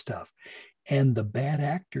after this stuff. And the bad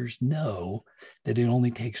actors know that it only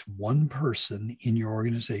takes one person in your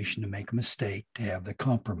organization to make a mistake to have the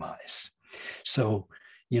compromise. So,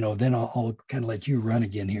 then I'll kind of let you run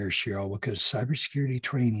again here, Cheryl, because cybersecurity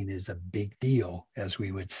training is a big deal as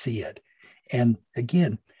we would see it. And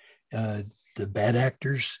again, the bad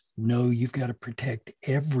actors know you've got to protect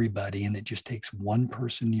everybody, and it just takes one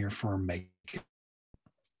person in your firm make it.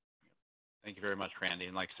 Thank you very much, Randy.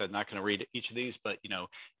 And like I said, not going to read each of these, but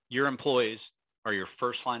your employees are your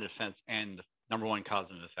first line of defense and the number one cause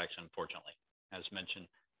of infection, unfortunately. As mentioned,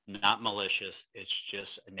 not malicious, it's just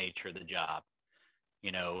a nature of the job.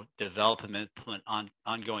 Develop and implement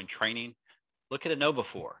ongoing training. Look at a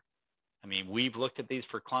KnowBe4. I mean, we've looked at these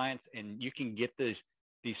for clients, and you can get these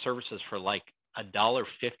services for like $1.50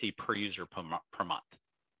 per user per month,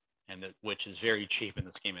 and which is very cheap in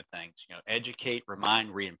the scheme of things. Educate,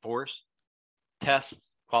 remind, reinforce, test,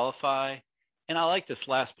 qualify, And I like this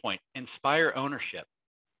last point, inspire ownership.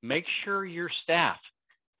 Make sure your staff,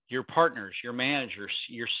 your partners, your managers,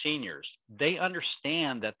 your seniors, they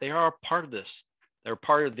understand that they are a part of this. They're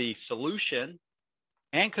part of the solution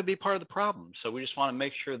and could be part of the problem. So we just want to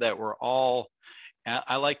make sure that we're all,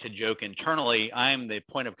 I like to joke internally, I'm the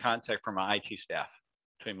point of contact for my IT staff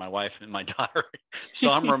between my wife and my daughter.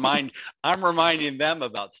 So I'm reminding them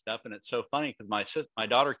about stuff. And it's so funny because my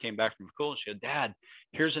daughter came back from school and she said, Dad,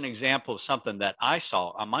 here's an example of something that I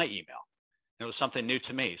saw on my email. It was something new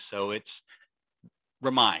to me. So it's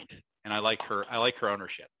remind. And I like her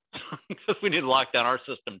ownership because we need to lock down our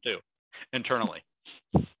system too, internally.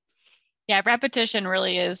 Yeah, repetition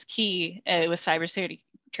really is key with cybersecurity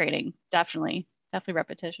training. Definitely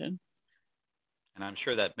repetition. And I'm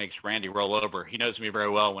sure that makes Randy roll over. He knows me very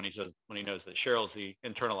well when he knows that Cheryl's the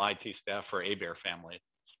internal IT staff for Abair family.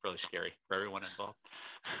 It's really scary for everyone involved.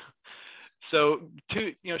 So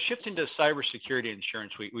shifting to cybersecurity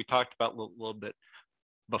insurance, we talked about a little bit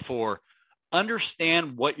before.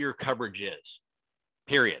 Understand what your coverage is,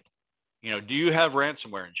 period. Do you have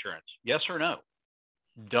ransomware insurance? Yes or no?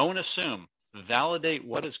 Don't assume, validate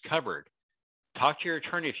what is covered. Talk to your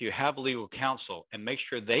attorney if you have legal counsel and make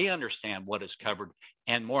sure they understand what is covered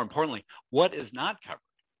and, more importantly, what is not covered.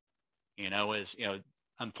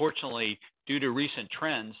 Unfortunately, due to recent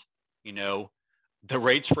trends, the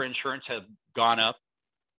rates for insurance have gone up,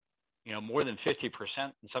 more than 50%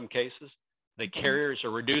 in some cases. The carriers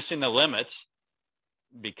are reducing the limits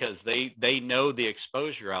because they know the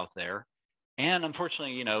exposure out there. And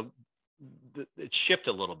unfortunately, it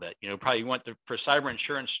shifted a little bit. Probably went for cyber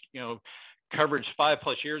insurance, coverage 5+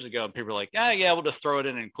 years ago, and people are like, yeah, we'll just throw it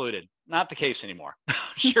in included. Not the case anymore.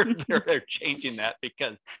 Sure, they're changing that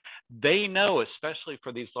because they know, especially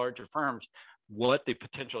for these larger firms, what the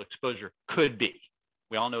potential exposure could be.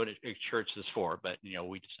 We all know what insurance is for, but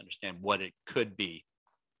we just understand what it could be.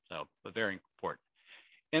 So, but very important.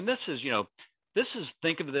 And this is,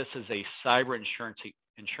 think of this as a cyber insurance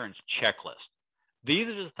checklist. These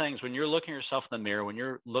are the things when you're looking at yourself in the mirror, when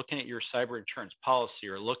you're looking at your cyber insurance policy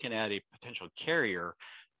or looking at a potential carrier,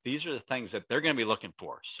 these are the things that they're going to be looking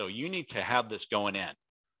for. So you need to have this going in.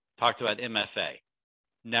 Talked about MFA,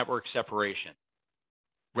 network separation,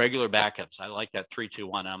 regular backups. I like that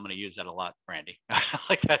 3-2-1. I'm going to use that a lot, Randy. I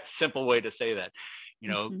like that simple way to say that.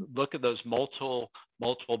 Look at those multiple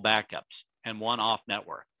backups and one off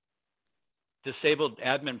network. Disabled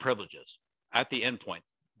admin privileges at the endpoint.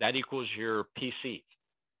 That equals your PC.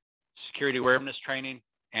 Security awareness training,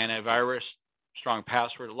 antivirus, strong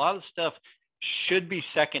password. A lot of stuff should be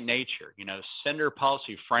second nature. Sender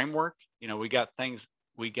policy framework. We got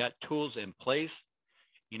tools in place.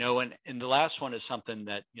 And the last one is something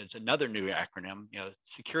that is another new acronym.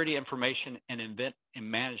 Security information and event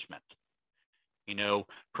management.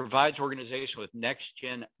 Provides organization with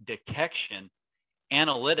next-gen detection,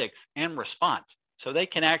 analytics, and response. So they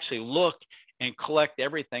can actually look and collect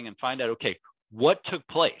everything and find out, okay, what took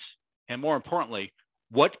place? And more importantly,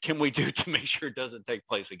 what can we do to make sure it doesn't take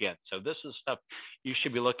place again? So this is stuff you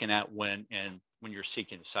should be looking at when you're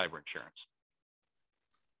seeking cyber insurance.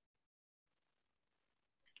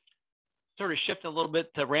 Sort of shifting a little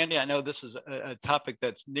bit to Randy. I know this is a topic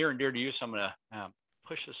that's near and dear to you, so I'm going to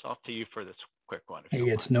push this off to you for this quick one. Hey,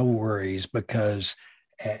 it's no worries because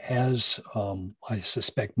as I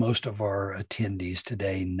suspect most of our attendees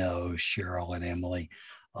today know, Cheryl and Emily,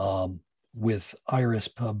 with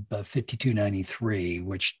IRS Pub 5293,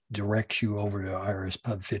 which directs you over to IRS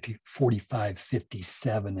Pub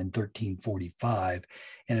 4557 and 1345,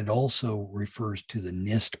 and it also refers to the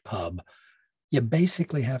NIST Pub, you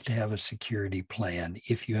basically have to have a security plan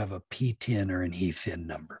if you have a P10 or an EFIN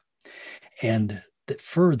number. And that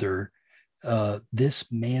further, this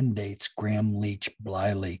mandates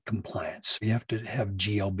Gramm-Leach-Bliley compliance. You have to have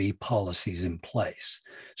GLB policies in place.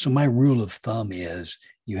 So my rule of thumb is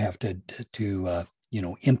you have to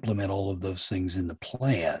implement all of those things in the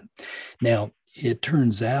plan. Now, it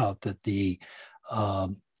turns out that the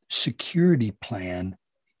security plan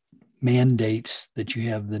mandates that you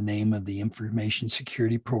have the name of the information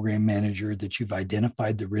security program manager, that you've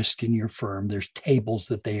identified the risk in your firm. There's tables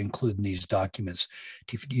that they include in these documents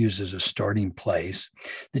to use as a starting place,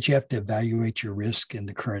 that you have to evaluate your risk and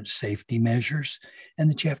the current safety measures, and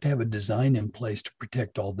that you have to have a design in place to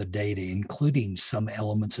protect all the data, including some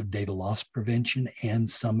elements of data loss prevention and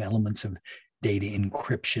some elements of data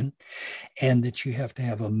encryption, and that you have to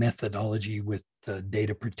have a methodology with the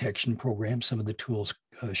data protection program. Some of the tools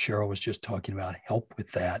Cheryl was just talking about help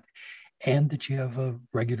with that. and that you have a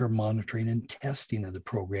regular monitoring and testing of the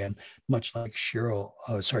program, much like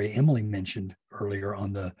Emily mentioned earlier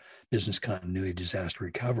on the business continuity disaster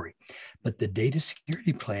recovery. But the data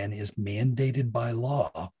security plan is mandated by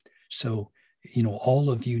law. So,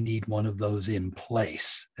 all of you need one of those in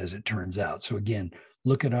place, as it turns out. So again,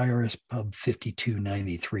 look at IRS Pub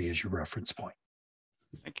 5293 as your reference point.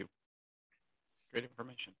 Thank you. Great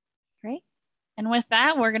information. Great. And with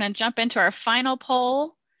that, we're going to jump into our final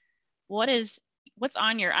poll. What's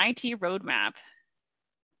on your IT roadmap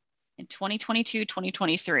in 2022,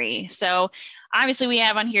 2023? So obviously we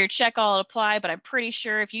have on here, check all apply, but I'm pretty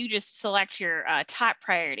sure if you just select your top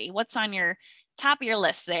priority, what's on your top of your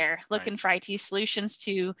list there, looking for IT solutions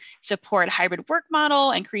to support a hybrid work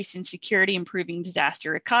model, increasing security, improving disaster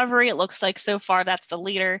recovery. It looks like so far that's the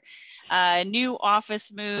leader. New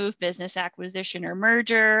office move, business acquisition or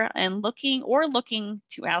merger, and looking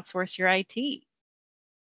to outsource your IT.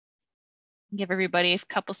 Give everybody a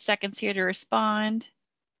couple seconds here to respond.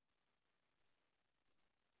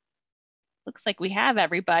 Looks like we have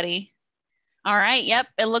everybody. All right, yep,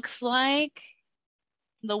 it looks like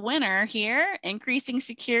the winner here, increasing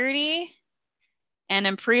security and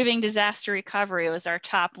improving disaster recovery was our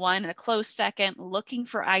top one, and a close second, looking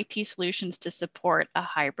for IT solutions to support a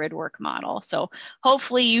hybrid work model. So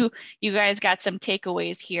hopefully you guys got some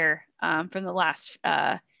takeaways here from the last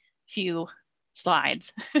few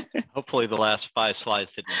slides. Hopefully the last 5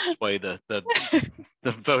 slides didn't sway the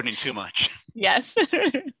voting too much. Yes. All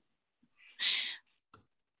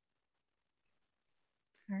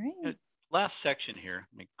right. Last section here,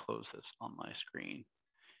 let me close this on my screen.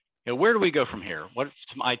 Where do we go from here? What are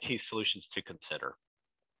some IT solutions to consider?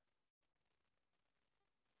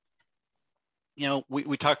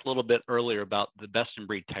 We talked a little bit earlier about the best in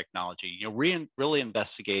breed technology, really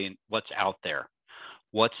investigating what's out there,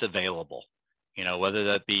 what's available, whether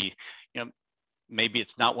that be, maybe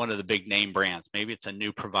it's not one of the big name brands, maybe it's a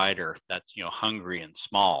new provider that's, hungry and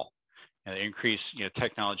small, increase,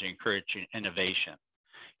 technology, encouraging innovation.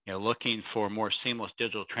 Looking for more seamless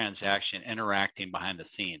digital transaction interacting behind the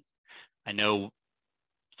scenes. I know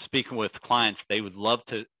speaking with clients, they would love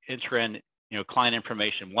to enter in, client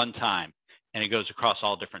information one time and it goes across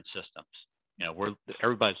all different systems.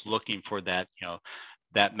 Everybody's looking for that,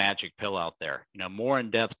 that magic pill out there. More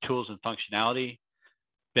in-depth tools and functionality,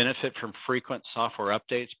 benefit from frequent software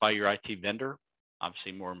updates by your IT vendor,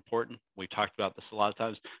 obviously more important. We talked about this a lot of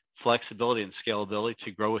times, flexibility and scalability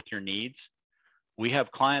to grow with your needs. We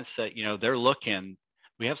have clients that, they're looking,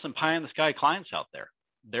 we have some pie in the sky clients out there.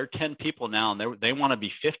 They're 10 people now and they want to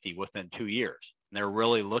be 50 within 2 years. And they're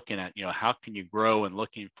really looking at, how can you grow and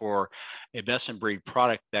looking for a best in breed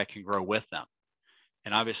product that can grow with them.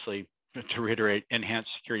 And obviously, to reiterate, enhanced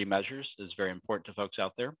security measures is very important to folks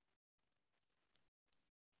out there.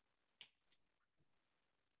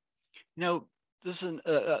 This is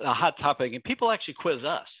a hot topic, and people actually quiz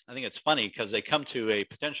us. I think it's funny because they come to a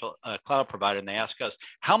potential cloud provider and they ask us,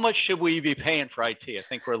 how much should we be paying for IT? I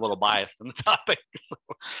think we're a little biased on the topic. So,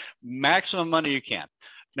 maximum money you can.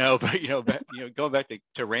 No, but going back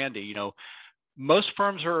to Randy, most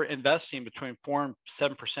firms are investing between 4 and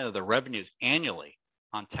 7% of their revenues annually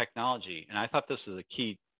on technology. And I thought this was a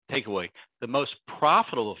key takeaway. The most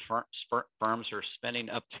profitable firms are spending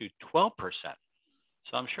up to 12%.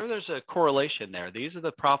 So I'm sure there's a correlation there. These are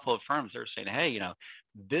the profitable firms that are saying, hey,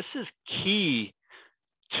 this is key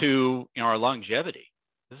to our longevity.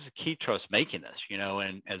 This is key to us making this,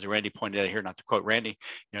 and as Randy pointed out here, not to quote Randy,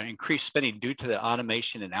 increased spending due to the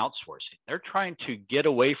automation and outsourcing. They're trying to get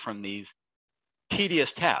away from these tedious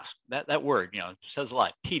tasks. That word, says a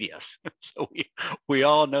lot, tedious. So we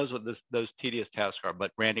all knows what those tedious tasks are.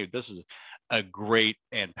 But Randy, this is a great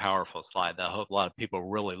and powerful slide that I hope a lot of people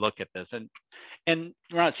really look at this. And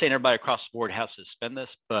we're not saying everybody across the board has to spend this,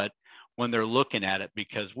 but when they're looking at it,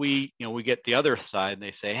 because we get the other side and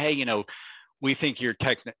they say, hey, we think your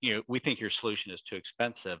solution is too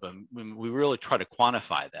expensive, and we really try to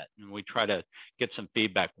quantify that, and we try to get some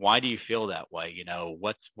feedback. Why do you feel that way?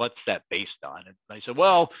 What's that based on? And they said,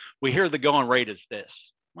 well, we hear the going rate is this.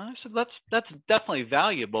 Well, I said that's definitely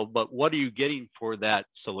valuable, but what are you getting for that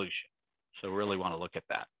solution? So really want to look at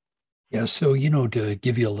that. Yeah. So to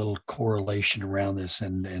give you a little correlation around this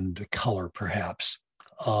and color, perhaps,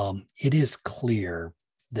 it is clear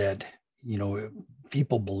that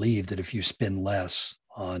people believe that if you spend less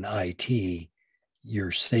on IT,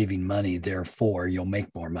 you're saving money, therefore you'll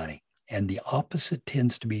make more money. And the opposite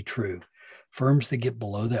tends to be true. Firms that get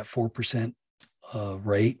below that 4%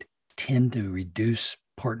 rate tend to reduce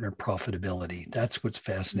partner profitability. That's what's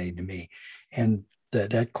fascinating to me. And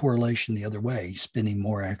that correlation the other way, spending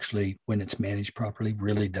more actually when it's managed properly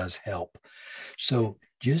really does help. So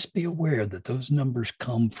just be aware that those numbers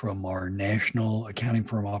come from our National Accounting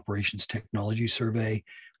Firm Operations Technology Survey.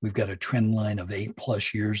 We've got a trend line of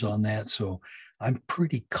 8+ years on that. So I'm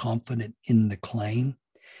pretty confident in the claim.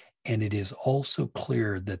 And it is also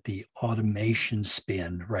clear that the automation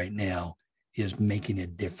spend right now is making a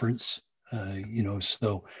difference.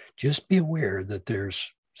 So just be aware that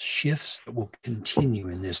there's shifts that will continue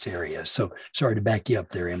in this area. So sorry to back you up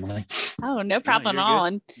there, Emily. Oh, no problem at all.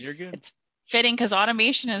 Good. And you're good. It's fitting because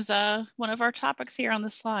automation is one of our topics here on the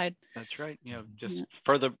slide. That's right. Just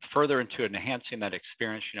further into enhancing that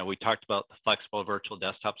experience. We talked about the flexible virtual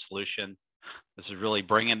desktop solution. This is really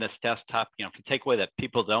bringing this desktop, if you take away that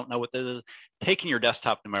people don't know what this is, taking your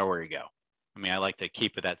desktop no matter where you go. I mean, I like to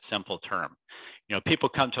keep it that simple term. People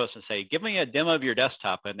come to us and say, give me a demo of your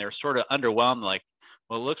desktop, and they're sort of underwhelmed, like,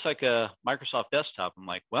 well, it looks like a Microsoft desktop. I'm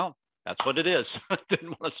like, well, that's what it is. I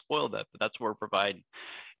didn't want to spoil that, but that's what we're providing.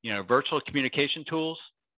 Virtual communication tools,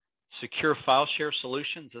 secure file share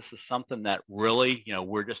solutions. This is something that really,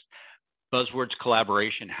 we're just buzzwords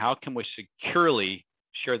collaboration. How can we securely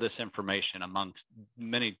share this information amongst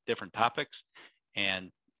many different topics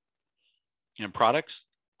and products?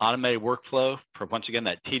 Automated workflow for, once again,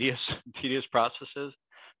 that tedious processes,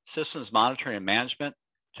 systems monitoring and management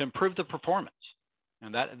to improve the performance.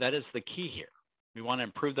 And that is the key here. We want to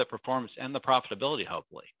improve the performance and the profitability,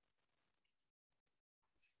 hopefully.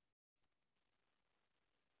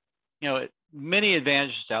 Many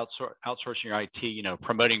advantages to outsourcing your IT,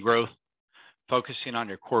 promoting growth, focusing on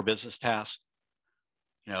your core business tasks,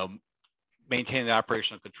 maintaining the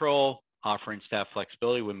operational control, offering staff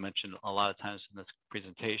flexibility. We mentioned a lot of times in this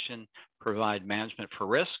presentation, provide management for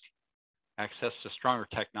risk, access to stronger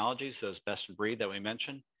technologies, those best in breed that we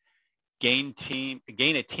mentioned, gain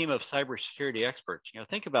a team of cybersecurity experts.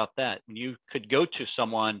 Think about that. When you could go to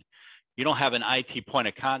someone, you don't have an IT point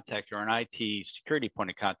of contact or an IT security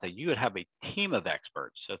point of contact, you would have a team of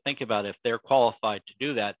experts. So think about if they're qualified to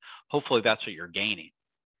do that, hopefully that's what you're gaining.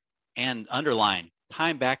 And underline,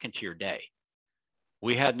 time back into your day.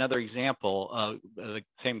 We had another example of the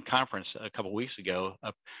same conference a couple of weeks ago.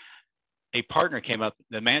 A partner came up,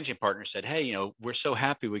 the managing partner said, hey, we're so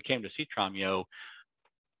happy we came to CTROM.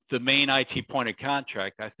 The main IT point of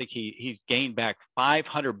contact, I think he's gained back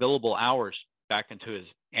 500 billable hours back into his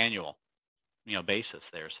annual, basis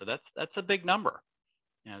there. So that's a big number.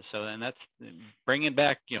 And that's bringing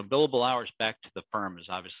back, billable hours back to the firm is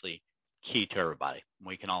obviously key to everybody.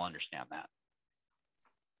 We can all understand that.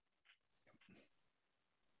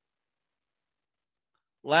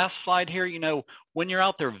 Last slide here, when you're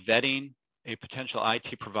out there vetting a potential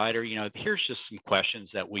IT provider, here's just some questions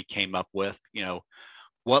that we came up with.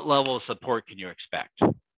 What level of support can you expect?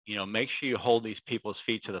 Make sure you hold these people's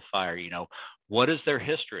feet to the fire. What is their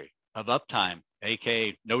history of uptime,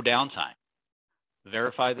 aka no downtime?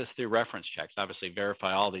 Verify this through reference checks. Obviously,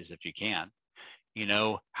 verify all these if you can.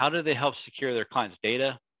 How do they help secure their clients'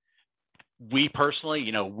 data? We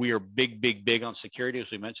personally, we are big on security. As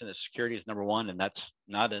we mentioned, that security is number one, and that's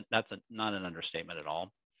not an understatement at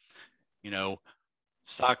all.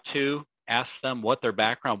 SOC 2, ask them what their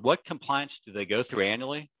background, what compliance do they go through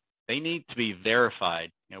annually? They need to be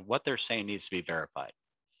verified. What they're saying needs to be verified.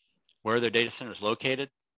 Where are their data centers located?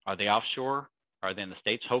 Are they offshore? Are they in the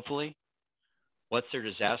States, hopefully? What's their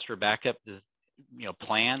disaster backup,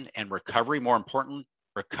 plan and recovery? More important,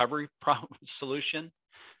 recovery solution.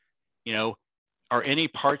 Are any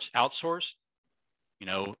parts outsourced?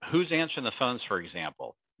 Who's answering the phones, for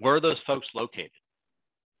example? Where are those folks located?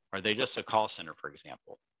 Are they just a call center, for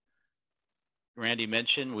example? Randy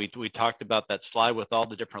mentioned, we talked about that slide with all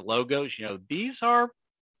the different logos. These are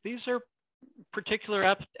particular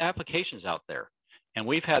applications out there. And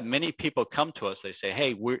we've had many people come to us. They say,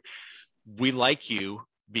 hey, we like you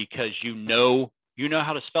because you know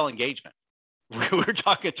how to spell engagement. We're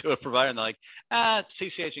talking to a provider and they're like,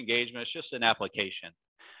 CCH engagement, it's just an application.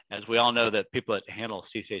 As we all know that people that handle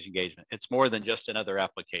CCH engagement, it's more than just another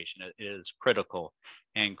application. It is critical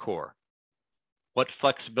and core. What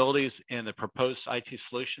flexibilities in the proposed IT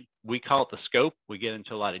solution? We call it the scope. We get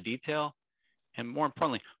into a lot of detail. And more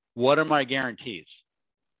importantly, what are my guarantees?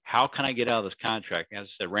 How can I get out of this contract? As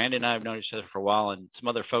I said, Randy and I have known each other for a while, and some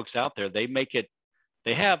other folks out there, they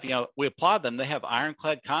have, we applaud them. They have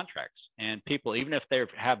ironclad contracts, and people, even if they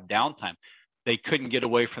have downtime, they couldn't get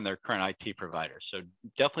away from their current IT provider. So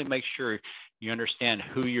definitely make sure you understand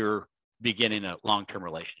who you're beginning a long-term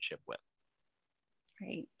relationship with.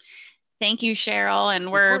 Great. Thank you, Cheryl.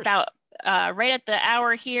 And we're about right at the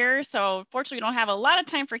hour here. So unfortunately, we don't have a lot of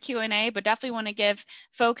time for Q&A, but definitely want to give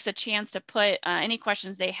folks a chance to put any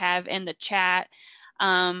questions they have in the chat.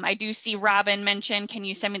 I do see Robin mention, can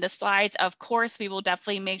you send me the slides? Of course, we will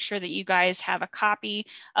definitely make sure that you guys have a copy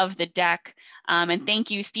of the deck. And thank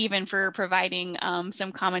you, Stephen, for providing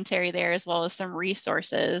some commentary there as well as some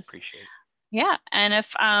resources. Appreciate it. Yeah, and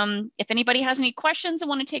if anybody has any questions and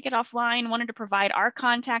want to take it offline, wanted to provide our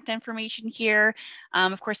contact information here.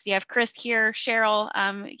 Of course, you have Chris here, Cheryl.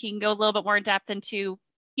 He can go a little bit more in depth into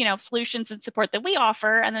solutions and support that we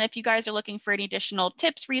offer. And then if you guys are looking for any additional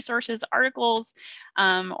tips, resources, articles,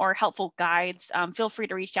 or helpful guides, feel free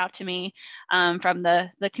to reach out to me from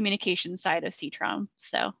the communication side of CTROM.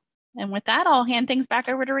 So, and with that, I'll hand things back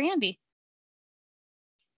over to Randy.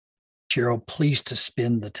 Cheryl, pleased to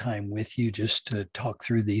spend the time with you just to talk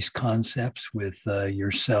through these concepts with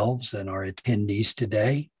yourselves and our attendees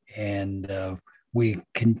today. And we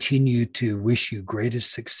continue to wish you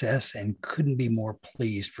greatest success and couldn't be more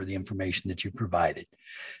pleased for the information that you provided.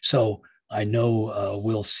 So I know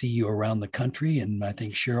we'll see you around the country, and I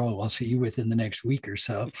think, Cheryl, I'll see you within the next week or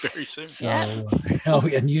so. Very soon. So, yeah. Oh,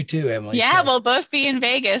 and you too, Emily. Yeah, so. We'll both be in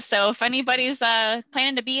Vegas. So if anybody's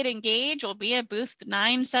planning to be at Engage, we'll be at booth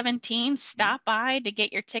 917. Stop by to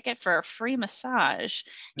get your ticket for a free massage.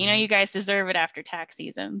 You guys deserve it after tax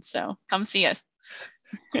season. So come see us.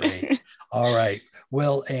 Great. All right.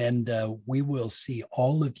 Well, and we will see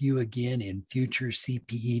all of you again in future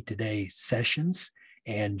CPE Today sessions.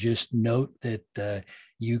 And just note that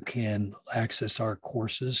you can access our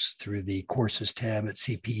courses through the courses tab at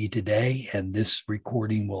CPE Today, and this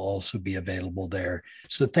recording will also be available there.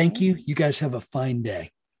 So thank you. You guys have a fine day.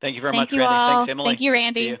 Thank you very much, Randy. All. Thanks, Emily. Thank you,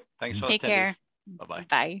 Randy. You. Thanks for Take care. Bye-bye.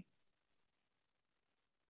 Bye.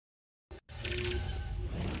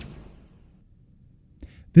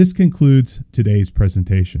 This concludes today's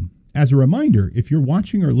presentation. As a reminder, if you're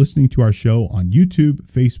watching or listening to our show on YouTube,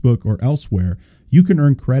 Facebook, or elsewhere, you can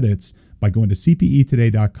earn credits by going to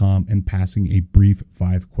cpetoday.com and passing a brief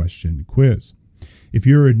 5-question quiz. If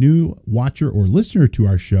you're a new watcher or listener to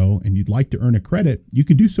our show and you'd like to earn a credit, you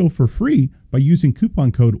can do so for free by using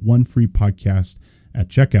coupon code ONEFREEPODCAST at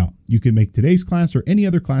checkout. You can make today's class or any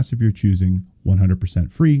other class of your choosing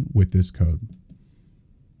 100% free with this code.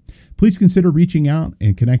 Please consider reaching out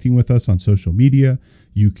and connecting with us on social media.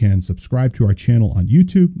 You can subscribe to our channel on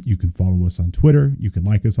YouTube. You can follow us on Twitter. You can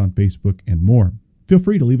like us on Facebook and more. Feel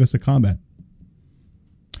free to leave us a comment.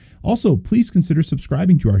 Also, please consider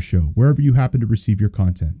subscribing to our show wherever you happen to receive your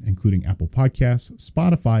content, including Apple Podcasts,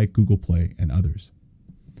 Spotify, Google Play, and others.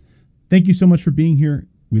 Thank you so much for being here.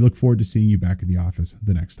 We look forward to seeing you back in the office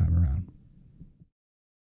the next time around.